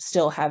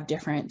 still have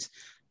different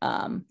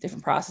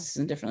processes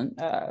and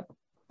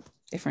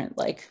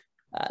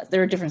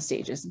there are different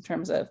stages in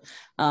terms of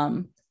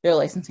their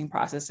licensing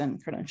process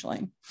and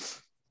credentialing.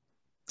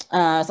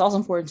 It's also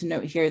important to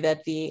note here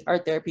that the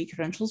Art Therapy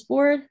Credentials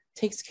Board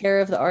takes care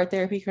of the art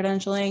therapy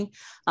credentialing,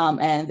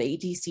 and the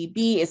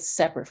ATCB is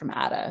separate from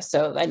ATA.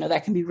 So I know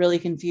that can be really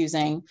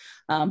confusing,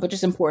 but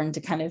just important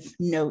to kind of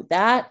note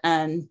that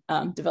and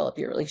develop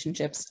your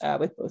relationships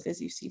with both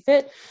as you see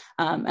fit.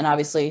 And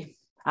obviously,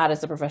 ATA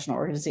is the professional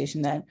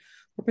organization that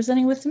we're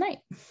presenting with tonight.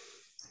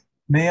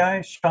 May I,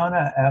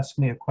 Shauna, ask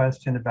me a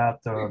question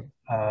about the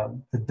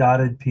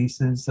dotted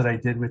pieces that I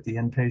did with the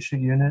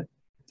inpatient unit?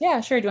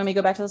 Yeah, sure. Do you want me to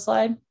go back to the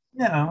slide?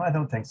 No, I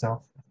don't think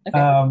so.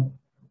 Okay.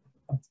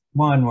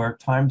 One, where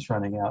time's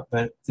running out,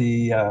 but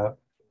she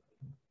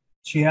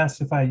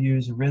asked if I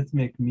use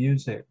rhythmic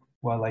music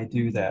while I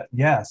do that.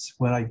 Yes,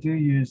 when I do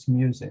use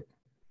music,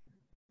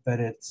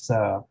 but it's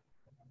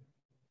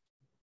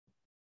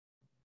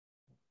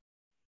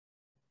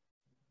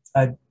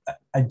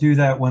I do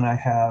that when I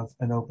have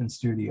an open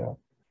studio.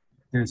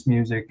 There's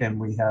music and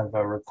we have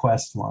a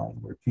request line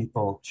where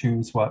people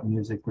choose what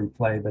music we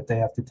play, but they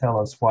have to tell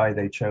us why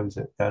they chose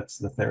it. That's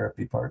the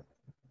therapy part.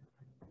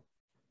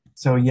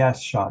 So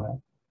yes,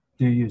 Shauna,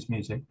 do you use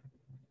music?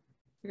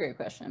 Great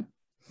question.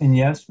 And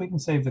yes, we can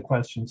save the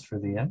questions for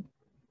the end.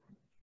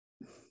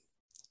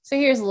 So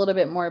here's a little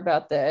bit more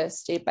about the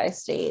state by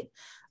state,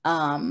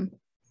 kind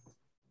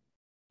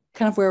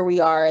of where we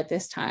are at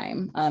this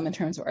time in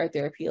terms of art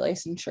therapy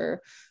licensure.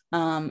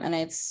 And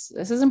this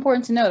is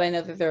important to note. I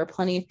know that there are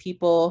plenty of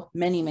people,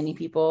 many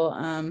people,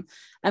 and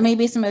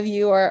maybe some of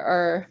you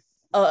are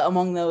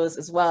among those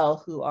as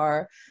well, who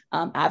are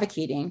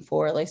advocating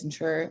for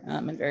licensure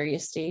in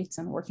various states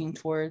and working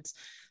towards.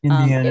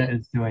 Indiana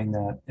is doing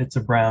that. It's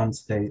a brown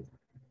state.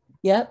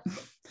 Yep. Do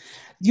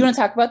you want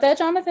to talk about that,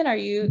 Jonathan? Are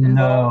you involved?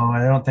 No,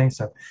 I don't think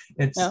so.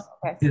 It's no?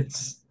 Okay.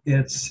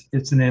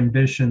 It's an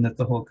ambition that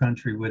the whole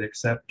country would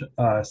accept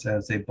us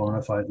as a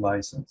bona fide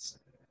license.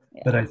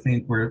 Yeah. But I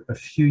think we're a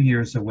few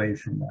years away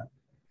from that.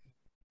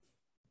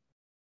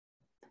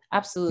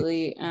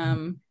 Absolutely.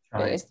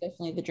 It's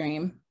definitely the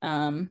dream.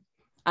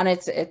 And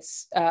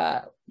it's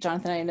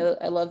Jonathan,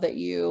 I love that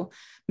you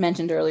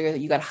mentioned earlier that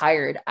you got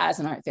hired as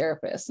an art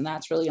therapist, and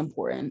that's really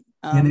important.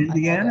 In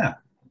Indiana.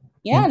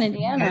 In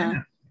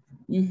Indiana.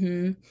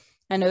 Mm-hmm.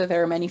 I know that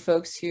there are many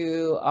folks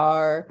who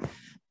are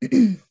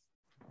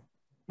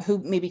who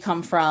maybe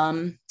come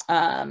from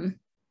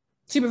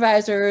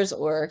supervisors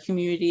or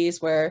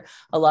communities where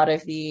a lot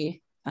of the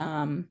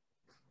kind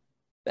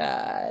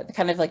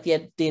of like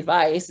the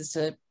advice is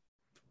to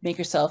make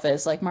yourself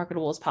as like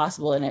marketable as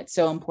possible. And it's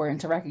so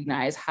important to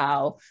recognize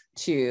how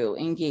to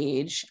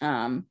engage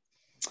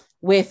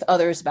with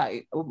others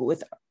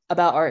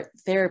about art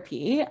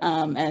therapy,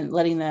 and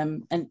letting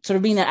them, and sort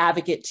of being that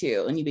advocate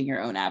too, and you being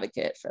your own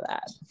advocate for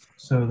that.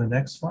 So the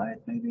next slide,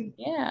 maybe?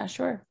 Yeah,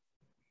 sure.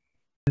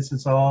 This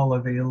is all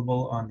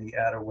available on the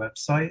ADA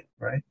website,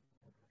 right?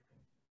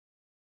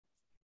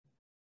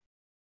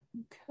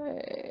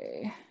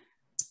 Okay.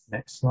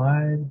 Next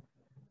slide.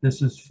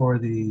 This is for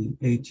the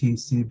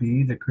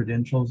ATCB, the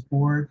Credentials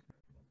Board.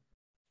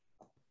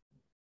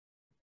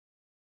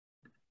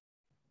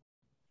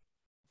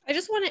 I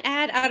just want to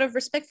add, out of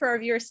respect for our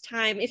viewers'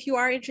 time, if you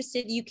are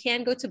interested, you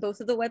can go to both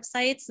of the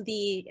websites,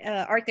 the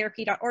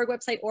arttherapy.org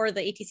website or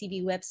the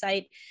ATCB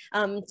website,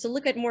 to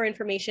look at more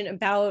information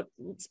about,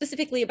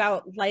 specifically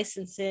about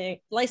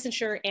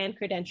licensure and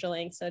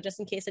credentialing. So just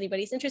in case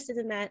anybody's interested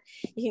in that,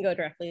 you can go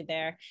directly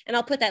there. And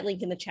I'll put that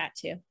link in the chat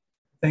too.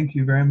 Thank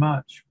you very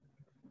much.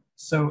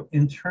 So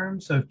in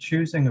terms of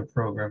choosing a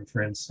program,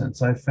 for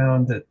instance, I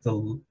found that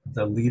the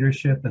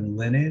leadership and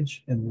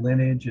lineage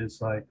is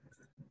like,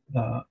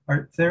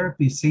 art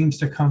therapy seems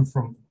to come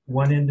from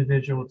one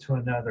individual to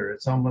another.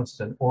 It's almost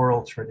an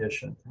oral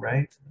tradition,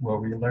 right? Where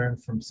we learn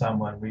from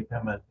someone, we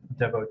become a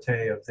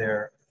devotee of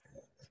their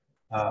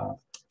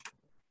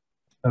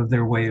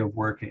way of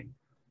working.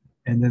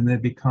 And then they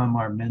become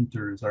our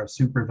mentors, our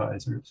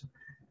supervisors.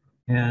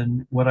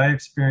 And what I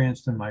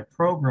experienced in my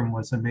program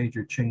was a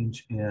major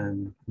change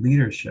in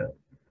leadership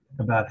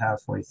about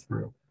halfway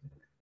through.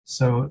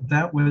 So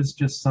that was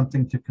just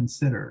something to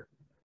consider.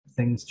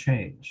 Things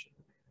change.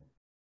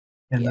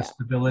 And the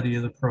stability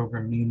of the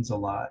program means a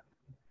lot.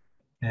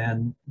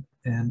 And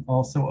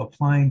also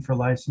applying for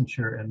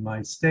licensure in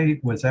my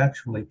state was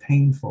actually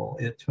painful.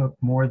 It took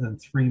more than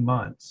 3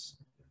 months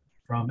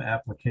from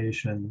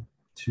application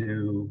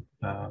to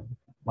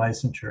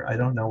licensure. I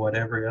don't know what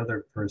every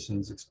other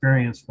person's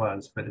experience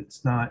was, but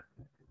it's not,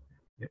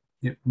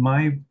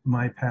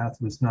 my path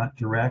was not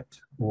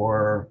direct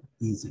or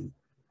easy.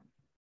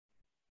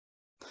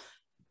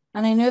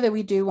 And I know that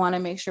we do want to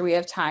make sure we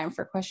have time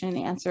for question and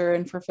answer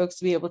and for folks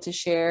to be able to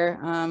share,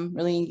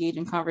 really engage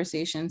in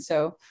conversation.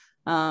 So,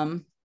 I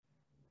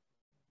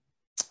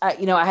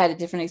had a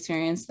different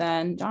experience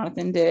than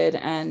Jonathan did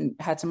and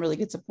had some really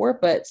good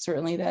support, but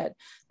certainly that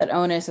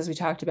onus, as we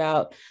talked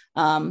about,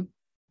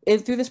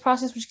 through this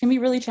process, which can be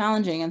really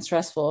challenging and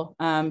stressful,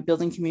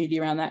 building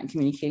community around that and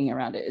communicating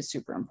around it is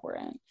super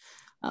important.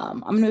 I'm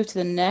going to move to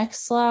the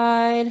next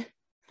slide.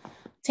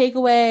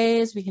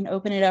 Takeaways, we can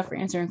open it up for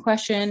answering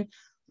question.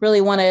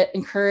 Really want to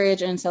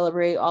encourage and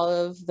celebrate all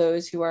of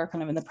those who are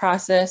kind of in the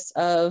process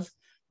of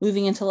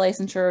moving into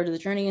licensure or the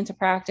journey into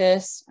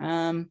practice.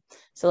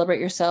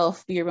 Celebrate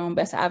yourself, be your own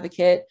best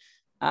advocate.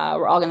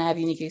 We're all going to have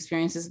unique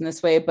experiences in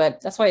this way,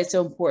 but that's why it's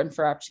so important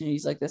for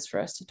opportunities like this for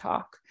us to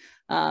talk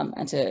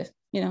and to,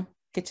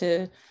 get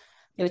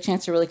a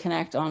chance to really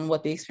connect on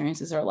what the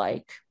experiences are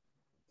like.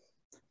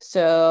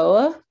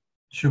 So,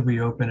 should we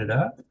open it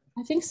up?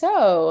 I think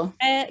so.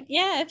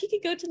 Yeah, if you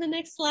could go to the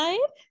next slide.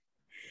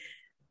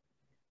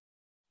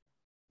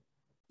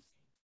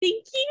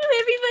 Thank you,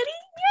 everybody.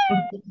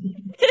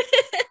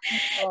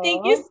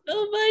 Thank you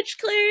so much,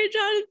 Claire and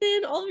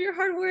Jonathan. All of your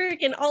hard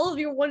work and all of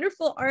your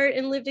wonderful art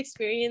and lived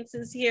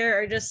experiences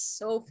here are just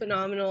so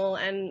phenomenal.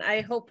 And I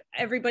hope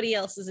everybody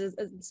else is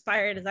as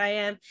inspired as I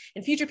am.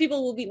 And future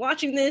people will be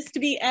watching this to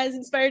be as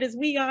inspired as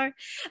we are.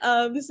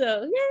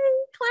 So yay,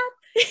 clap.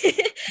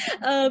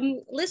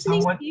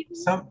 Listening to you.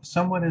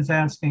 Someone is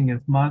asking if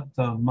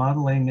the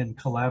modeling and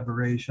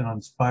collaboration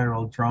on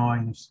spiral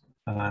drawings,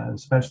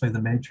 especially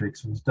the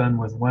matrix, was done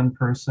with one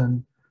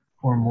person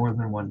or more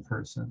than one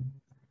person.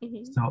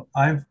 Mm-hmm. So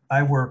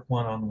I work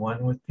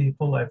one-on-one with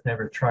people. I've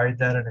never tried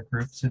that in a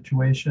group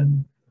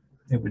situation.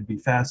 It would be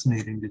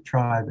fascinating to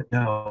try, but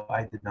no,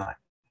 I did not.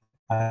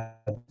 I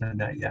haven't done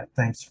that yet.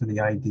 Thanks for the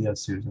idea,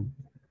 Susan.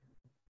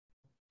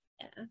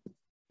 Yeah.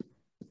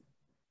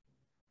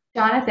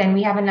 Jonathan,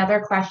 we have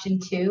another question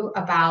too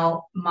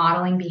about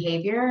modeling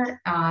behavior.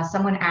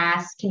 Someone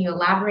asked, can you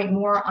elaborate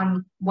more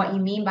on what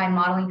you mean by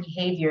modeling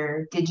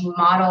behavior? Did you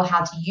model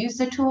how to use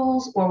the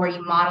tools, or were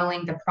you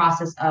modeling the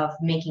process of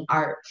making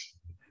art?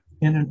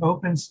 In an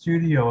open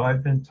studio,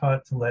 I've been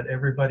taught to let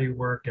everybody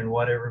work in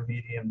whatever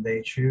medium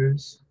they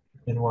choose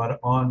and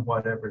on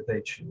whatever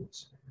they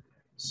choose.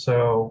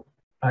 So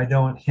I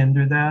don't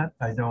hinder that.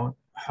 I don't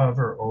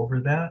hover over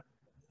that.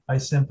 I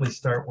simply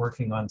start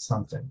working on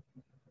something.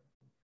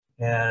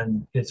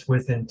 And it's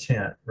with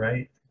intent,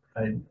 right?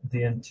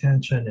 The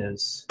intention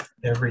is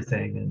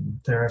everything in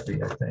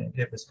therapy, I think.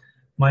 It was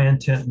my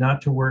intent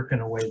not to work in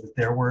a way that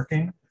they're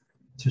working,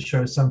 to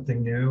show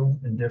something new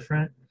and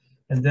different.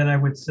 And then I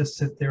would just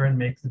sit there and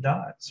make the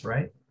dots,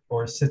 right?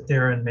 Or sit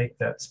there and make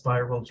that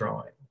spiral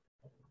drawing.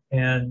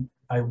 And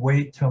I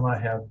wait till I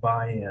have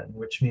buy-in,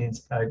 which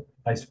means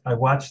I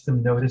watch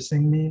them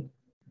noticing me.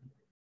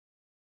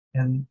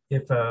 And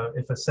if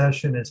a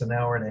session is an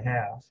hour and a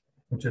half,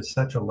 which is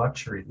such a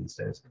luxury these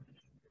days,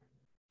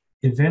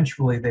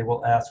 eventually they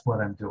will ask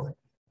what I'm doing.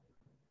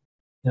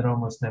 It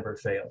almost never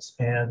fails.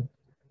 And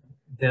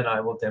then I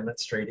will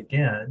demonstrate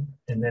again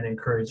and then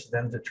encourage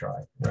them to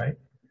try, right?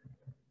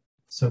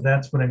 So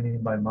that's what I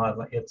mean by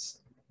modeling.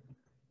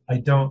 I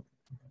don't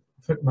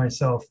put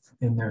myself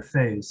in their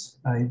face.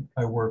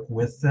 I work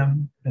with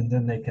them, and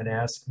then they can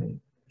ask me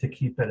to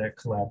keep it a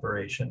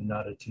collaboration,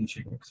 not a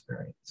teaching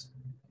experience.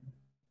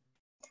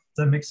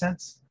 Does that make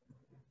sense?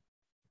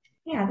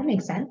 Yeah, that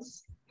makes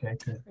sense. Okay,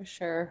 good. For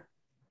sure.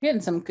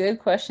 Getting some good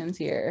questions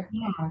here.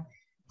 Yeah.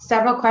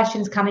 Several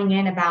questions coming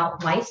in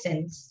about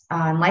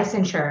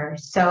licensure.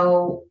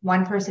 So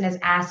one person is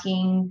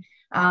asking,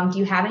 do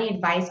you have any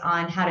advice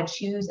on how to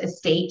choose a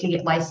state to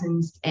get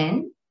licensed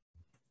in?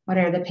 What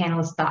are the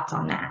panelists' thoughts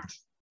on that?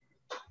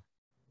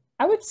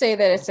 I would say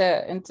that it's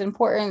an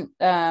important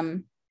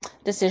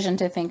decision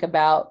to think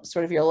about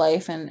sort of your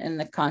life and in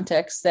the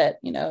context that,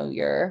 you know,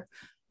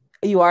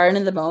 you are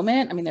in the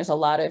moment. I mean, there's a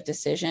lot of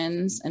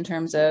decisions in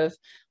terms of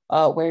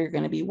where you're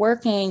going to be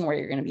working, where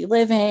you're going to be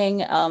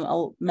living.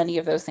 Many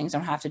of those things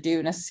don't have to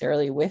do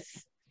necessarily with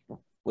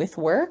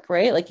work,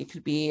 right? Like it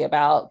could be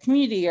about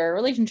community or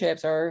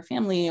relationships or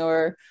family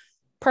or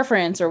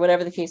preference or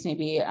whatever the case may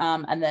be.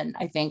 And then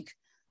I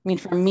mean,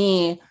 for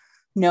me,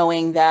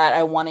 knowing that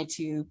I wanted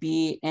to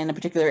be in a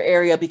particular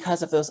area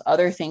because of those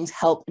other things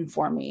help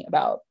inform me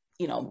about,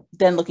 you know,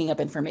 then looking up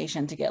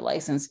information to get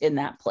licensed in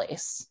that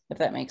place, if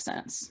that makes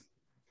sense.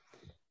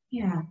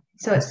 Yeah.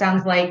 So it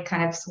sounds like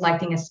kind of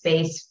selecting a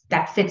space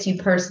that fits you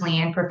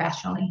personally and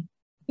professionally.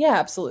 Yeah,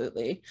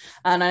 absolutely.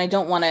 And I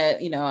don't want to,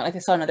 you know, like I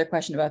saw another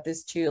question about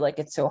this too, like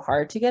it's so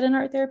hard to get an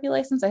art therapy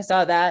license. I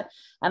saw that.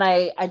 And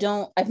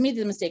I've made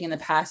the mistake in the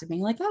past of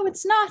being like, oh,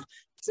 it's not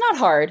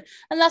hard.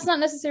 And that's not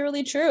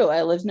necessarily true.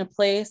 I lived in a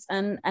place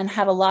and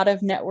had a lot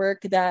of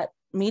network that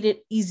made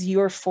it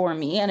easier for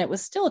me, and it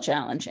was still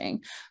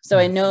challenging. So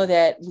I know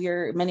that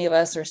many of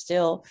us are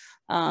still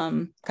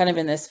kind of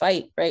in this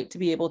fight, right, to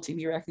be able to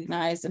be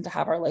recognized and to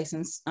have our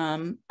license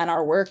and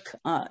our work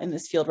in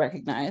this field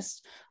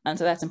recognized. And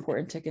so that's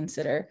important to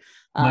consider.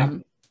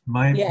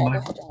 My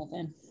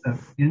Jonathan.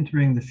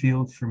 Entering the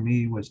field for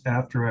me was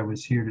after I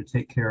was here to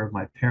take care of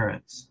my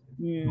parents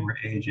who were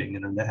aging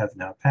and have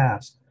now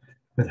passed.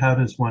 But how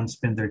does one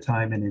spend their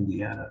time in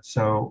Indiana?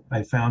 So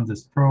I found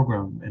this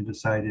program and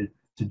decided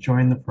to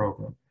join the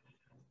program.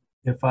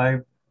 If I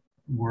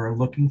were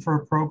looking for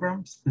a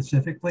program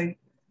specifically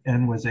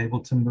and was able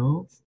to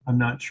move, I'm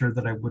not sure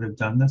that I would have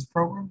done this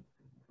program.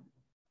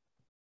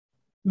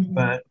 Mm-hmm.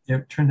 But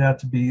it turned out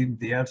to be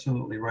the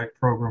absolutely right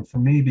program for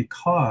me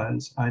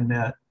because I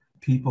met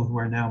people who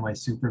are now my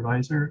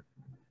supervisor.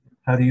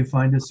 How do you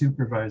find a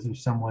supervisor?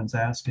 Someone's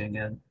asking,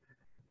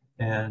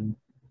 and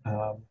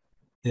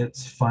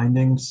it's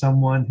finding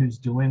someone who's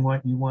doing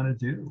what you want to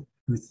do,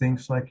 who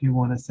thinks like you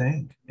want to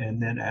think,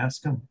 and then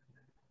ask them.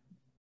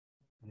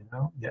 You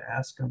know, you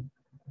ask them.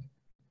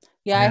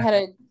 Yeah, I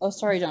had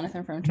sorry,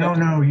 Jonathan, for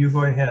interrupting. No, you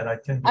go ahead.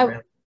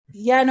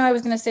 I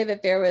was going to say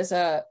that there was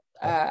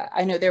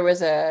I know there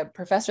was a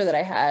professor that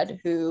I had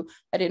who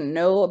I didn't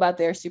know about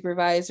their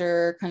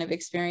supervisor kind of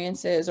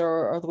experiences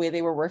or the way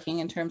they were working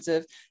in terms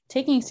of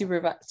taking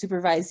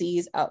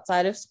supervisees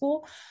outside of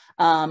school.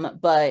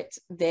 But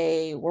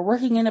they were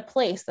working in a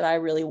place that I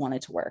really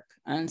wanted to work.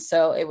 And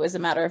so it was a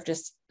matter of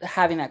just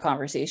having that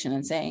conversation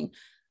and saying,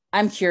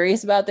 I'm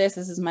curious about this.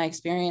 This is my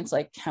experience.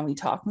 Like, can we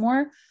talk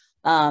more?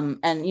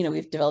 And, you know,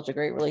 we've developed a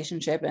great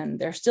relationship and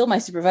they're still my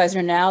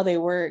supervisor now. They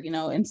were, you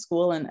know, in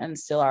school and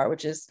still are,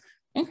 which is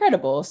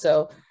incredible.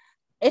 So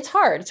it's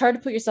hard to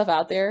put yourself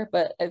out there,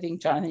 but I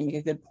think Jonathan, you make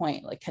a good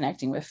point, like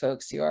connecting with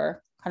folks who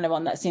are kind of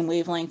on that same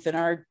wavelength and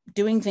are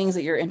doing things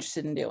that you're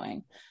interested in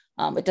doing.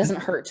 It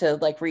doesn't hurt to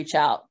like reach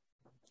out,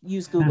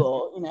 use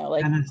Google, you know,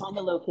 like find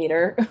a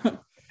locator.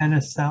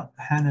 Hannah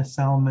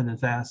Salman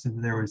has asked if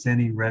there was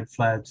any red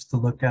flags to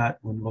look at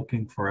when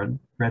looking for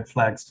red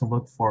flags to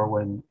look for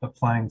when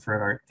applying for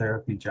an art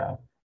therapy job.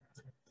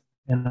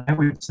 And I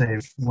would say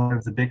one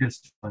of the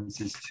biggest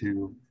ones is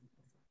to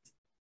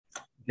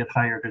get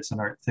hired as an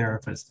art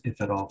therapist, if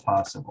at all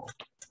possible.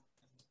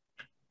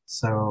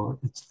 So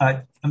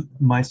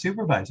my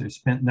supervisor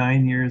spent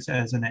 9 years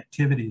as an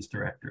activities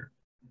director,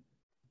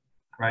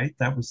 right?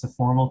 That was the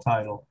formal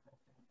title,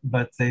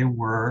 but they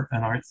were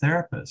an art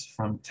therapist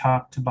from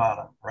top to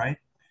bottom, right?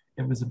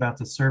 It was about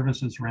the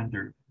services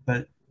rendered.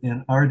 But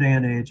in our day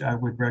and age, I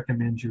would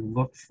recommend you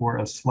look for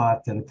a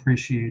slot that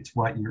appreciates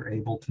what you're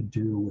able to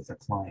do with a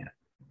client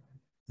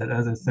that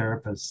other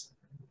therapists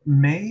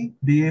may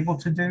be able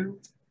to do,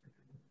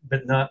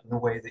 but not in the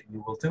way that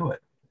you will do it.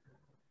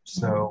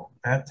 So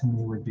that to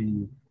me would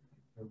be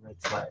a red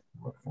flag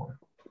to look for.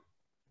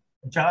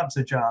 A job's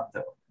a job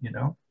though, you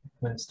know?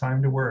 When it's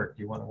time to work,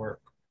 you want to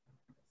work.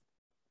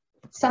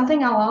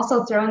 Something I'll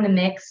also throw in the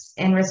mix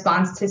in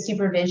response to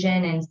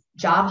supervision and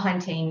job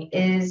hunting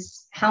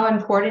is how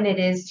important it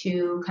is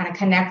to kind of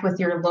connect with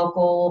your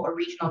local or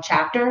regional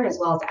chapter as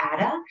well as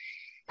ADA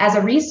as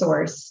a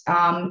resource.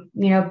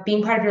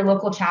 Being part of your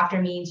local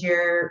chapter means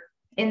you're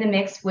in the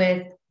mix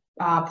with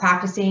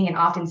practicing and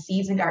often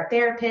seasoned art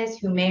therapists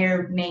who may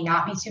or may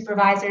not be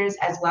supervisors,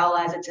 as well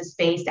as it's a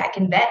space that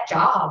can vet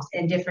jobs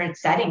in different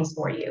settings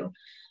for you.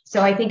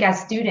 So I think as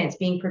students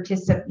being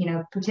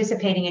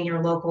participating in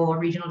your local or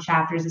regional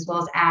chapters, as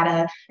well as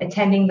ADA,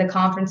 attending the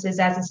conferences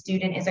as a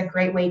student is a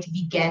great way to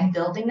begin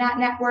building that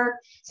network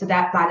so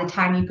that by the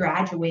time you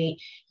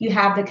graduate, you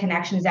have the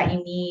connections that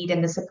you need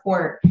and the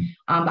support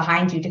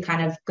behind you to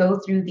kind of go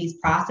through these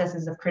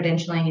processes of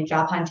credentialing and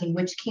job hunting,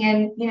 which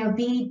can,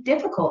 be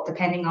difficult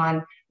depending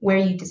on where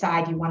you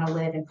decide you want to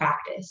live and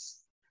practice.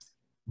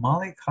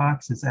 Molly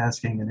Cox is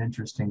asking an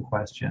interesting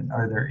question.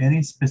 Are there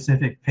any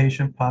specific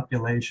patient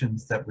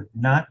populations that would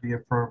not be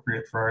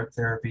appropriate for art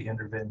therapy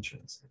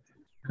interventions?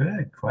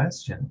 Good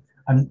question.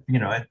 I'm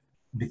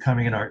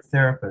becoming an art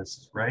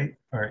therapist, right?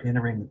 Or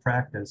entering the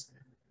practice.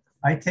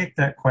 I take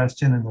that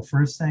question and the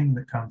first thing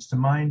that comes to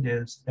mind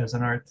is, as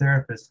an art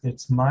therapist,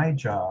 it's my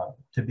job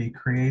to be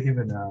creative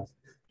enough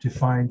to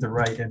find the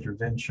right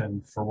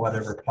intervention for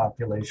whatever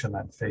population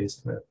I'm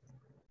faced with.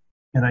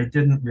 And I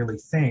didn't really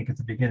think at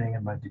the beginning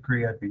of my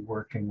degree I'd be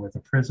working with a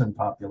prison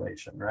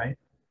population, right?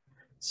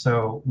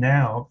 So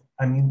now,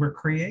 we're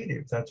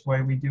creative. That's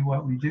why we do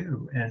what we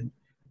do. And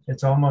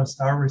it's almost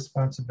our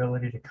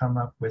responsibility to come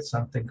up with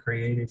something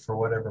creative for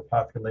whatever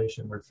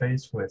population we're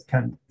faced with.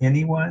 Can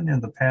anyone in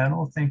the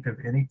panel think of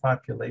any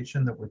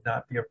population that would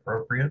not be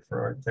appropriate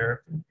for art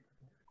therapy?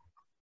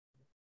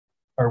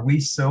 Are we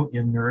so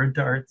inured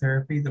to art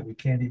therapy that we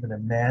can't even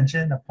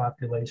imagine a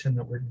population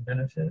that wouldn't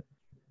benefit?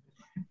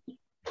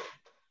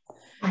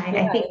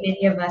 I think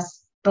many of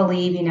us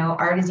believe,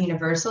 art is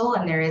universal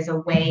and there is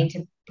a way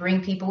to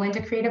bring people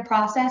into creative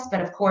process.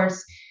 But of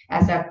course,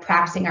 as a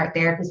practicing art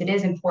therapist, it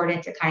is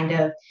important to kind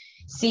of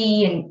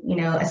see and,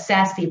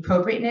 assess the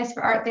appropriateness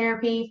for art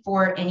therapy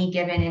for any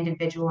given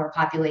individual or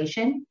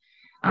population.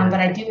 But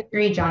I do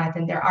agree,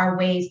 Jonathan, there are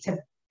ways to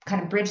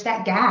kind of bridge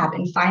that gap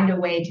and find a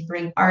way to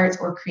bring art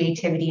or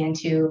creativity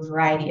into a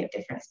variety of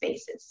different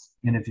spaces.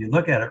 And if you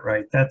look at it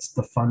right, that's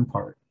the fun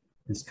part,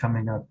 is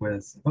coming up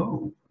with,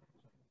 oh,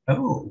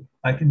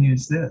 I can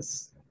use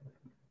this.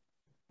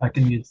 I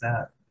can use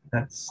that.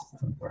 That's the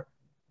fun part.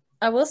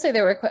 I will say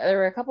there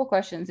were a couple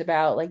questions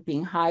about like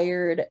being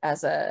hired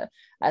as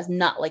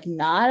not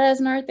as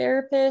an art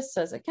therapist,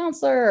 as a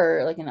counselor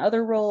or like in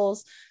other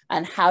roles,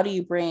 and how do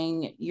you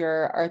bring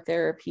your art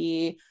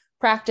therapy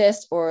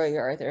practice or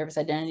your art therapist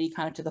identity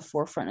kind of to the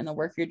forefront in the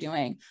work you're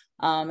doing.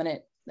 And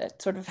it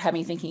sort of had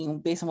me thinking,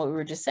 based on what we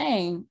were just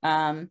saying,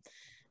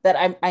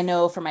 that I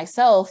know for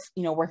myself,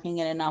 working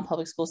in a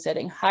non-public school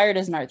setting, hired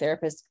as an art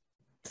therapist,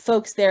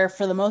 folks there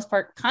for the most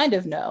part kind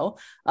of know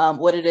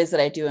what it is that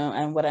I do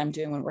and what I'm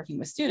doing when working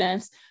with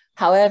students.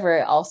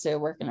 However, I also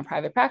work in a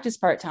private practice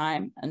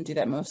part-time and do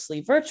that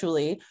mostly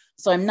virtually.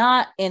 So I'm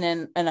not in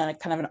a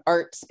kind of an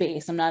art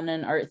space. I'm not in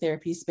an art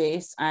therapy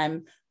space.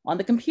 I'm on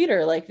the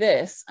computer like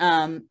this.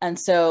 And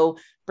so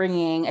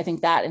bringing, I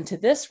think, that into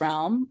this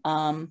realm,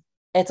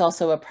 it's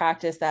also a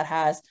practice that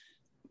has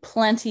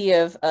plenty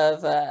of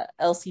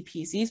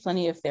LCPCs,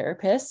 plenty of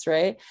therapists,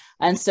 right?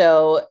 And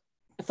so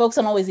folks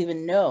don't always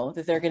even know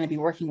that they're going to be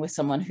working with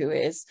someone who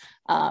is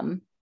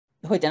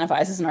who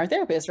identifies as an art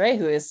therapist, right?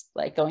 Who is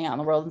like going out in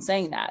the world and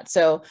saying that.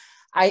 So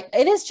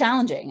it is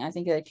challenging. I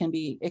think it can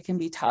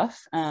be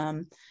tough.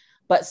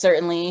 But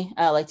certainly,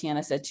 like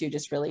Deanna said too,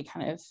 just really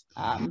kind of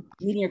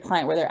meeting your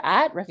client where they're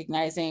at,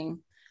 recognizing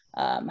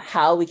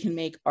how we can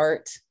make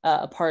art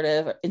a part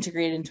of,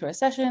 integrated into our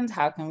sessions.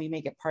 How can we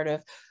make it part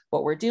of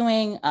what we're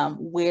doing?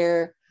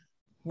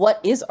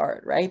 What is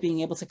art, right? Being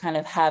able to kind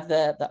of have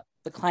the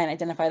client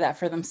identify that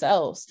for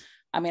themselves.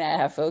 I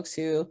have folks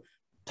who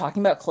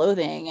talking about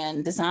clothing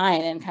and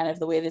design and kind of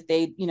the way that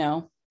they,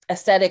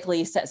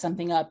 aesthetically set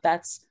something up.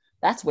 That's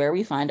where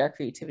we find our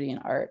creativity in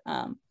art.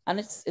 And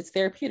it's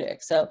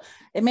therapeutic. So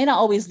it may not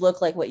always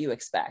look like what you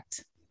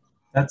expect.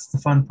 That's the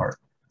fun part.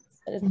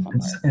 That is the fun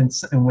part.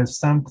 And with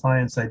some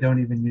clients, I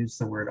don't even use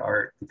the word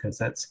art because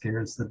that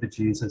scares the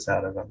bejesus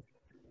out of them.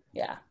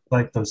 Yeah.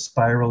 Like those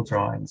spiral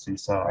drawings you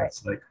saw. Right.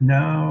 It's like,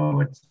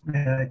 no,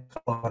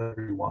 call it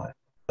whatever you want.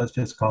 Let's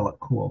just call it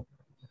cool.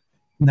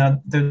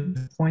 Now,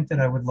 the point that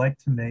I would like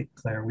to make,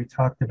 Claire, we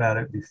talked about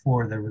it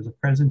before. There was a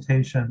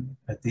presentation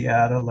at the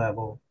ADA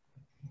level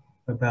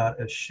about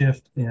a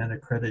shift in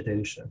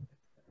accreditation.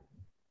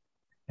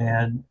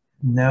 And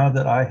now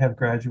that I have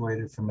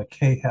graduated from a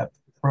KHEP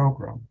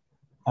program,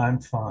 I'm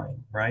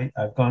fine, right?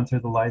 I've gone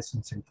through the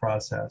licensing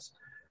process.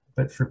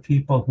 But for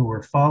people who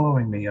are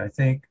following me, I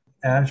think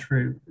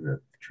Ashford,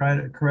 try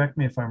to correct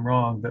me if I'm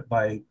wrong, but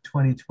by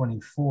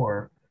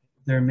 2024,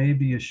 there may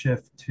be a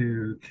shift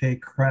to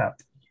KCREP.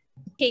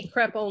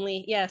 KCREP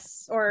only,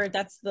 yes. Or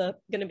that's going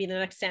to be the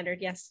next standard,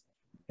 yes.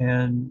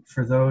 And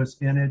for those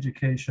in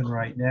education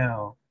right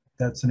now,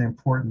 that's an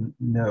important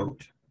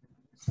note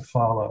to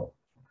follow.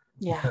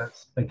 Yeah.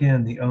 Because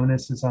again, the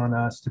onus is on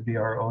us to be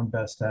our own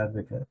best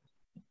advocate.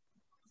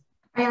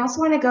 I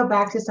also want to go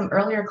back to some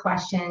earlier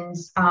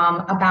questions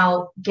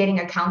about getting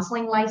a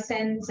counseling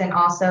license, and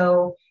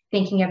also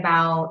thinking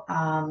about,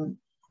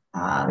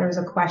 there was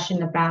a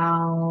question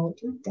about,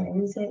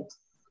 there is it,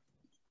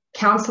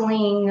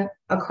 counseling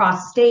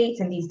across states,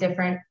 and these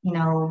different,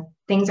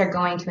 things are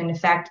going to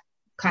affect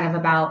kind of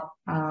about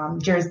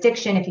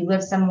jurisdiction. If you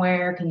live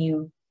somewhere,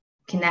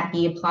 can that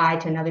be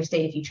applied to another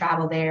state if you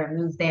travel there or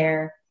move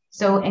there?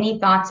 So any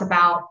thoughts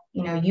about,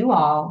 you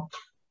all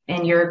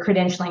and your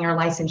credentialing or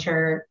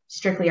licensure,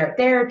 strictly art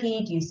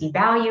therapy? Do you see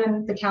value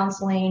in the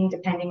counseling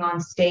depending on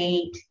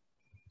state?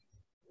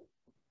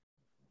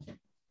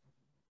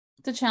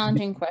 It's a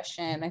challenging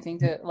question. I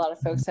think that a lot of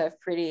folks have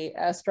pretty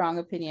strong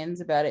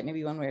opinions about it,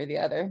 maybe one way or the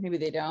other, maybe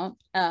they don't.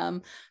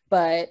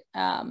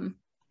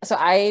 So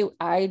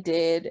I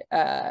did,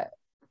 and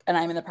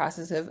I'm in the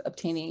process of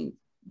obtaining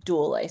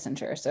dual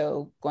licensure.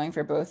 So going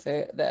for both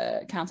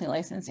the counseling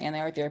license and the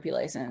art therapy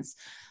license.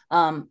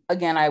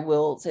 Again, I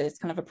will say it's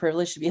kind of a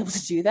privilege to be able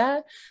to do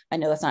that. I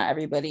know that's not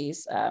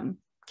everybody's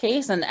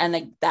case.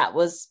 And that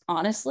was,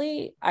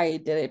 honestly, I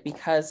did it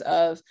because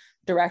of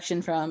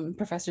direction from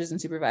professors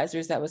and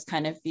supervisors. That was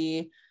kind of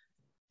I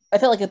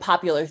felt like a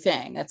popular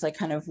thing. That's like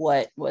kind of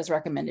what was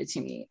recommended to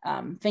me.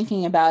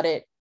 Thinking about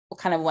it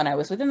kind of when I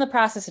was within the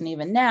process, and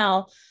even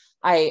now,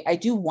 I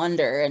do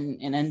wonder and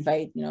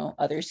invite,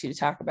 others to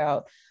talk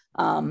about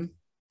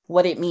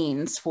what it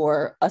means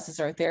for us as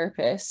art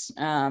therapists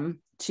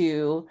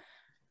to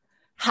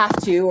have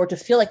to, or to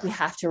feel like we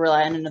have to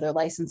rely on another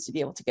license to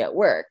be able to get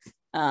work.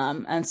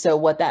 And so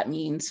what that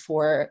means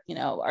for,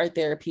 art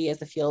therapy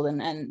as a field,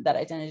 and that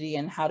identity,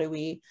 and how do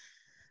we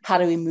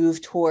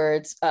move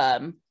towards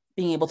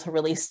being able to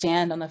really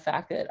stand on the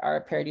fact that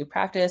our parity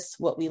practice,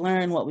 what we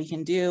learn, what we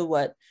can do,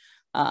 what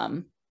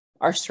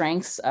our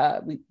strengths,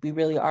 we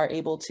really are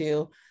able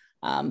to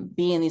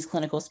be in these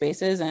clinical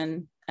spaces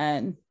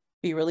and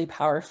be really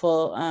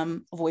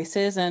powerful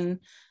voices and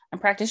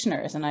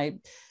practitioners.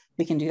 And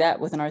we can do that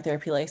with an art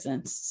therapy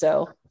license.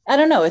 So I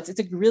don't know. It's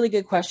a really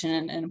good question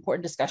and an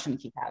important discussion to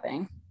keep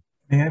having.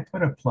 May I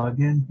put a plug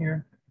in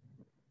here?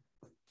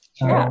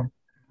 Sure.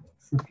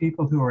 For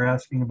people who are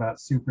asking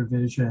about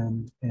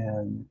supervision,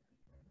 and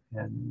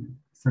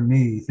for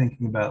me,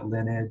 thinking about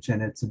lineage,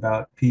 and it's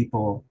about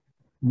people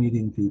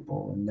meeting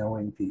people and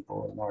knowing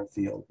people in our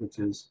field, which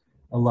is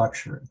a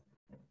luxury,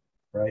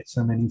 right?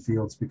 So many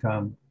fields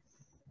become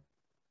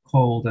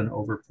cold and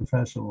over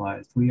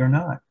professionalized. We are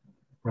not.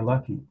 We're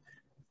lucky.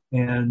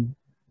 And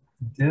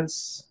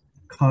this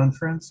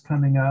conference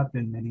coming up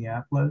in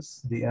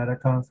Minneapolis, the ADA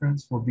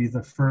conference, will be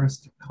the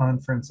first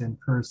conference in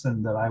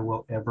person that I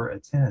will ever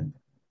attend.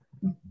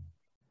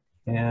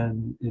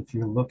 And if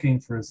you're looking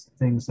for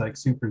things like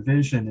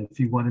supervision, if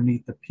you want to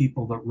meet the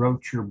people that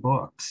wrote your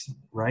books,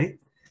 right?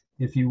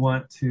 If you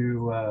want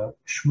to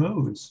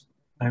schmooze,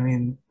 I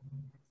mean,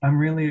 I'm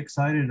really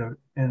excited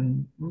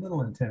and a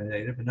little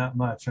intimidated, but not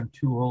much. I'm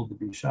too old to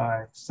be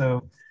shy.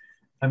 So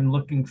I'm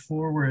looking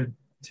forward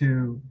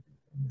to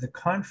the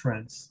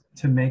conference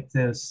to make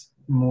this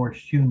more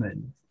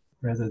human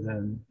rather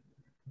than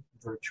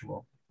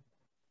virtual,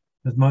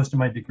 because most of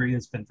my degree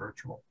has been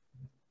virtual.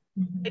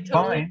 I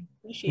totally Fine.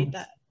 appreciate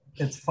that.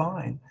 It's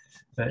fine,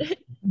 but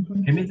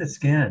give me the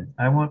skin.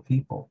 I want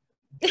people.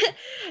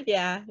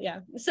 Yeah.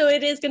 So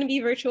it is going to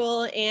be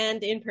virtual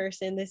and in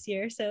person this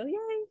year. So yay.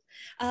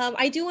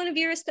 I do want to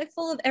be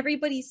respectful of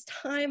everybody's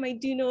time. I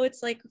do know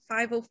it's like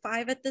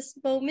 5:05 at this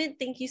moment.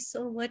 Thank you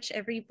so much,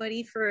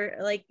 everybody, for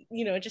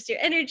just your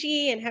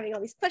energy and having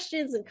all these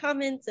questions and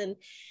comments and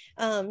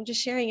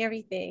just sharing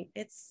everything.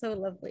 It's so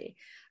lovely.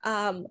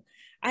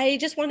 I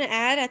just want to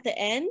add at the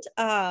end,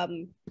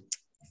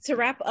 to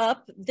wrap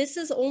up, this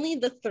is only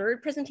the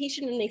third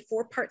presentation in a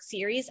 4-part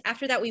series.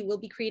 After that, we will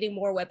be creating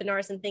more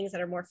webinars and things that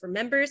are more for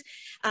members,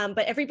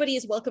 but everybody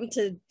is welcome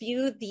to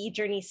view the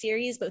Journey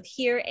series both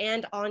here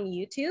and on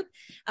YouTube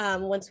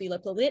once we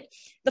upload it.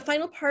 The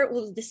final part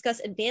will discuss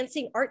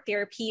advancing art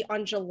therapy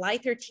on July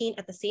 13th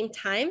at the same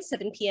time,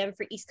 7 p.m.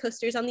 for East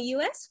Coasters on the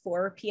US,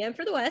 4 p.m.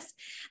 for the West.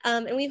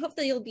 And we hope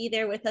that you'll be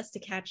there with us to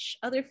catch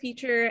other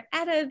future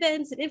ADA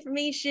events and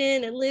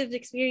information and lived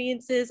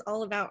experiences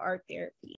all about art therapy.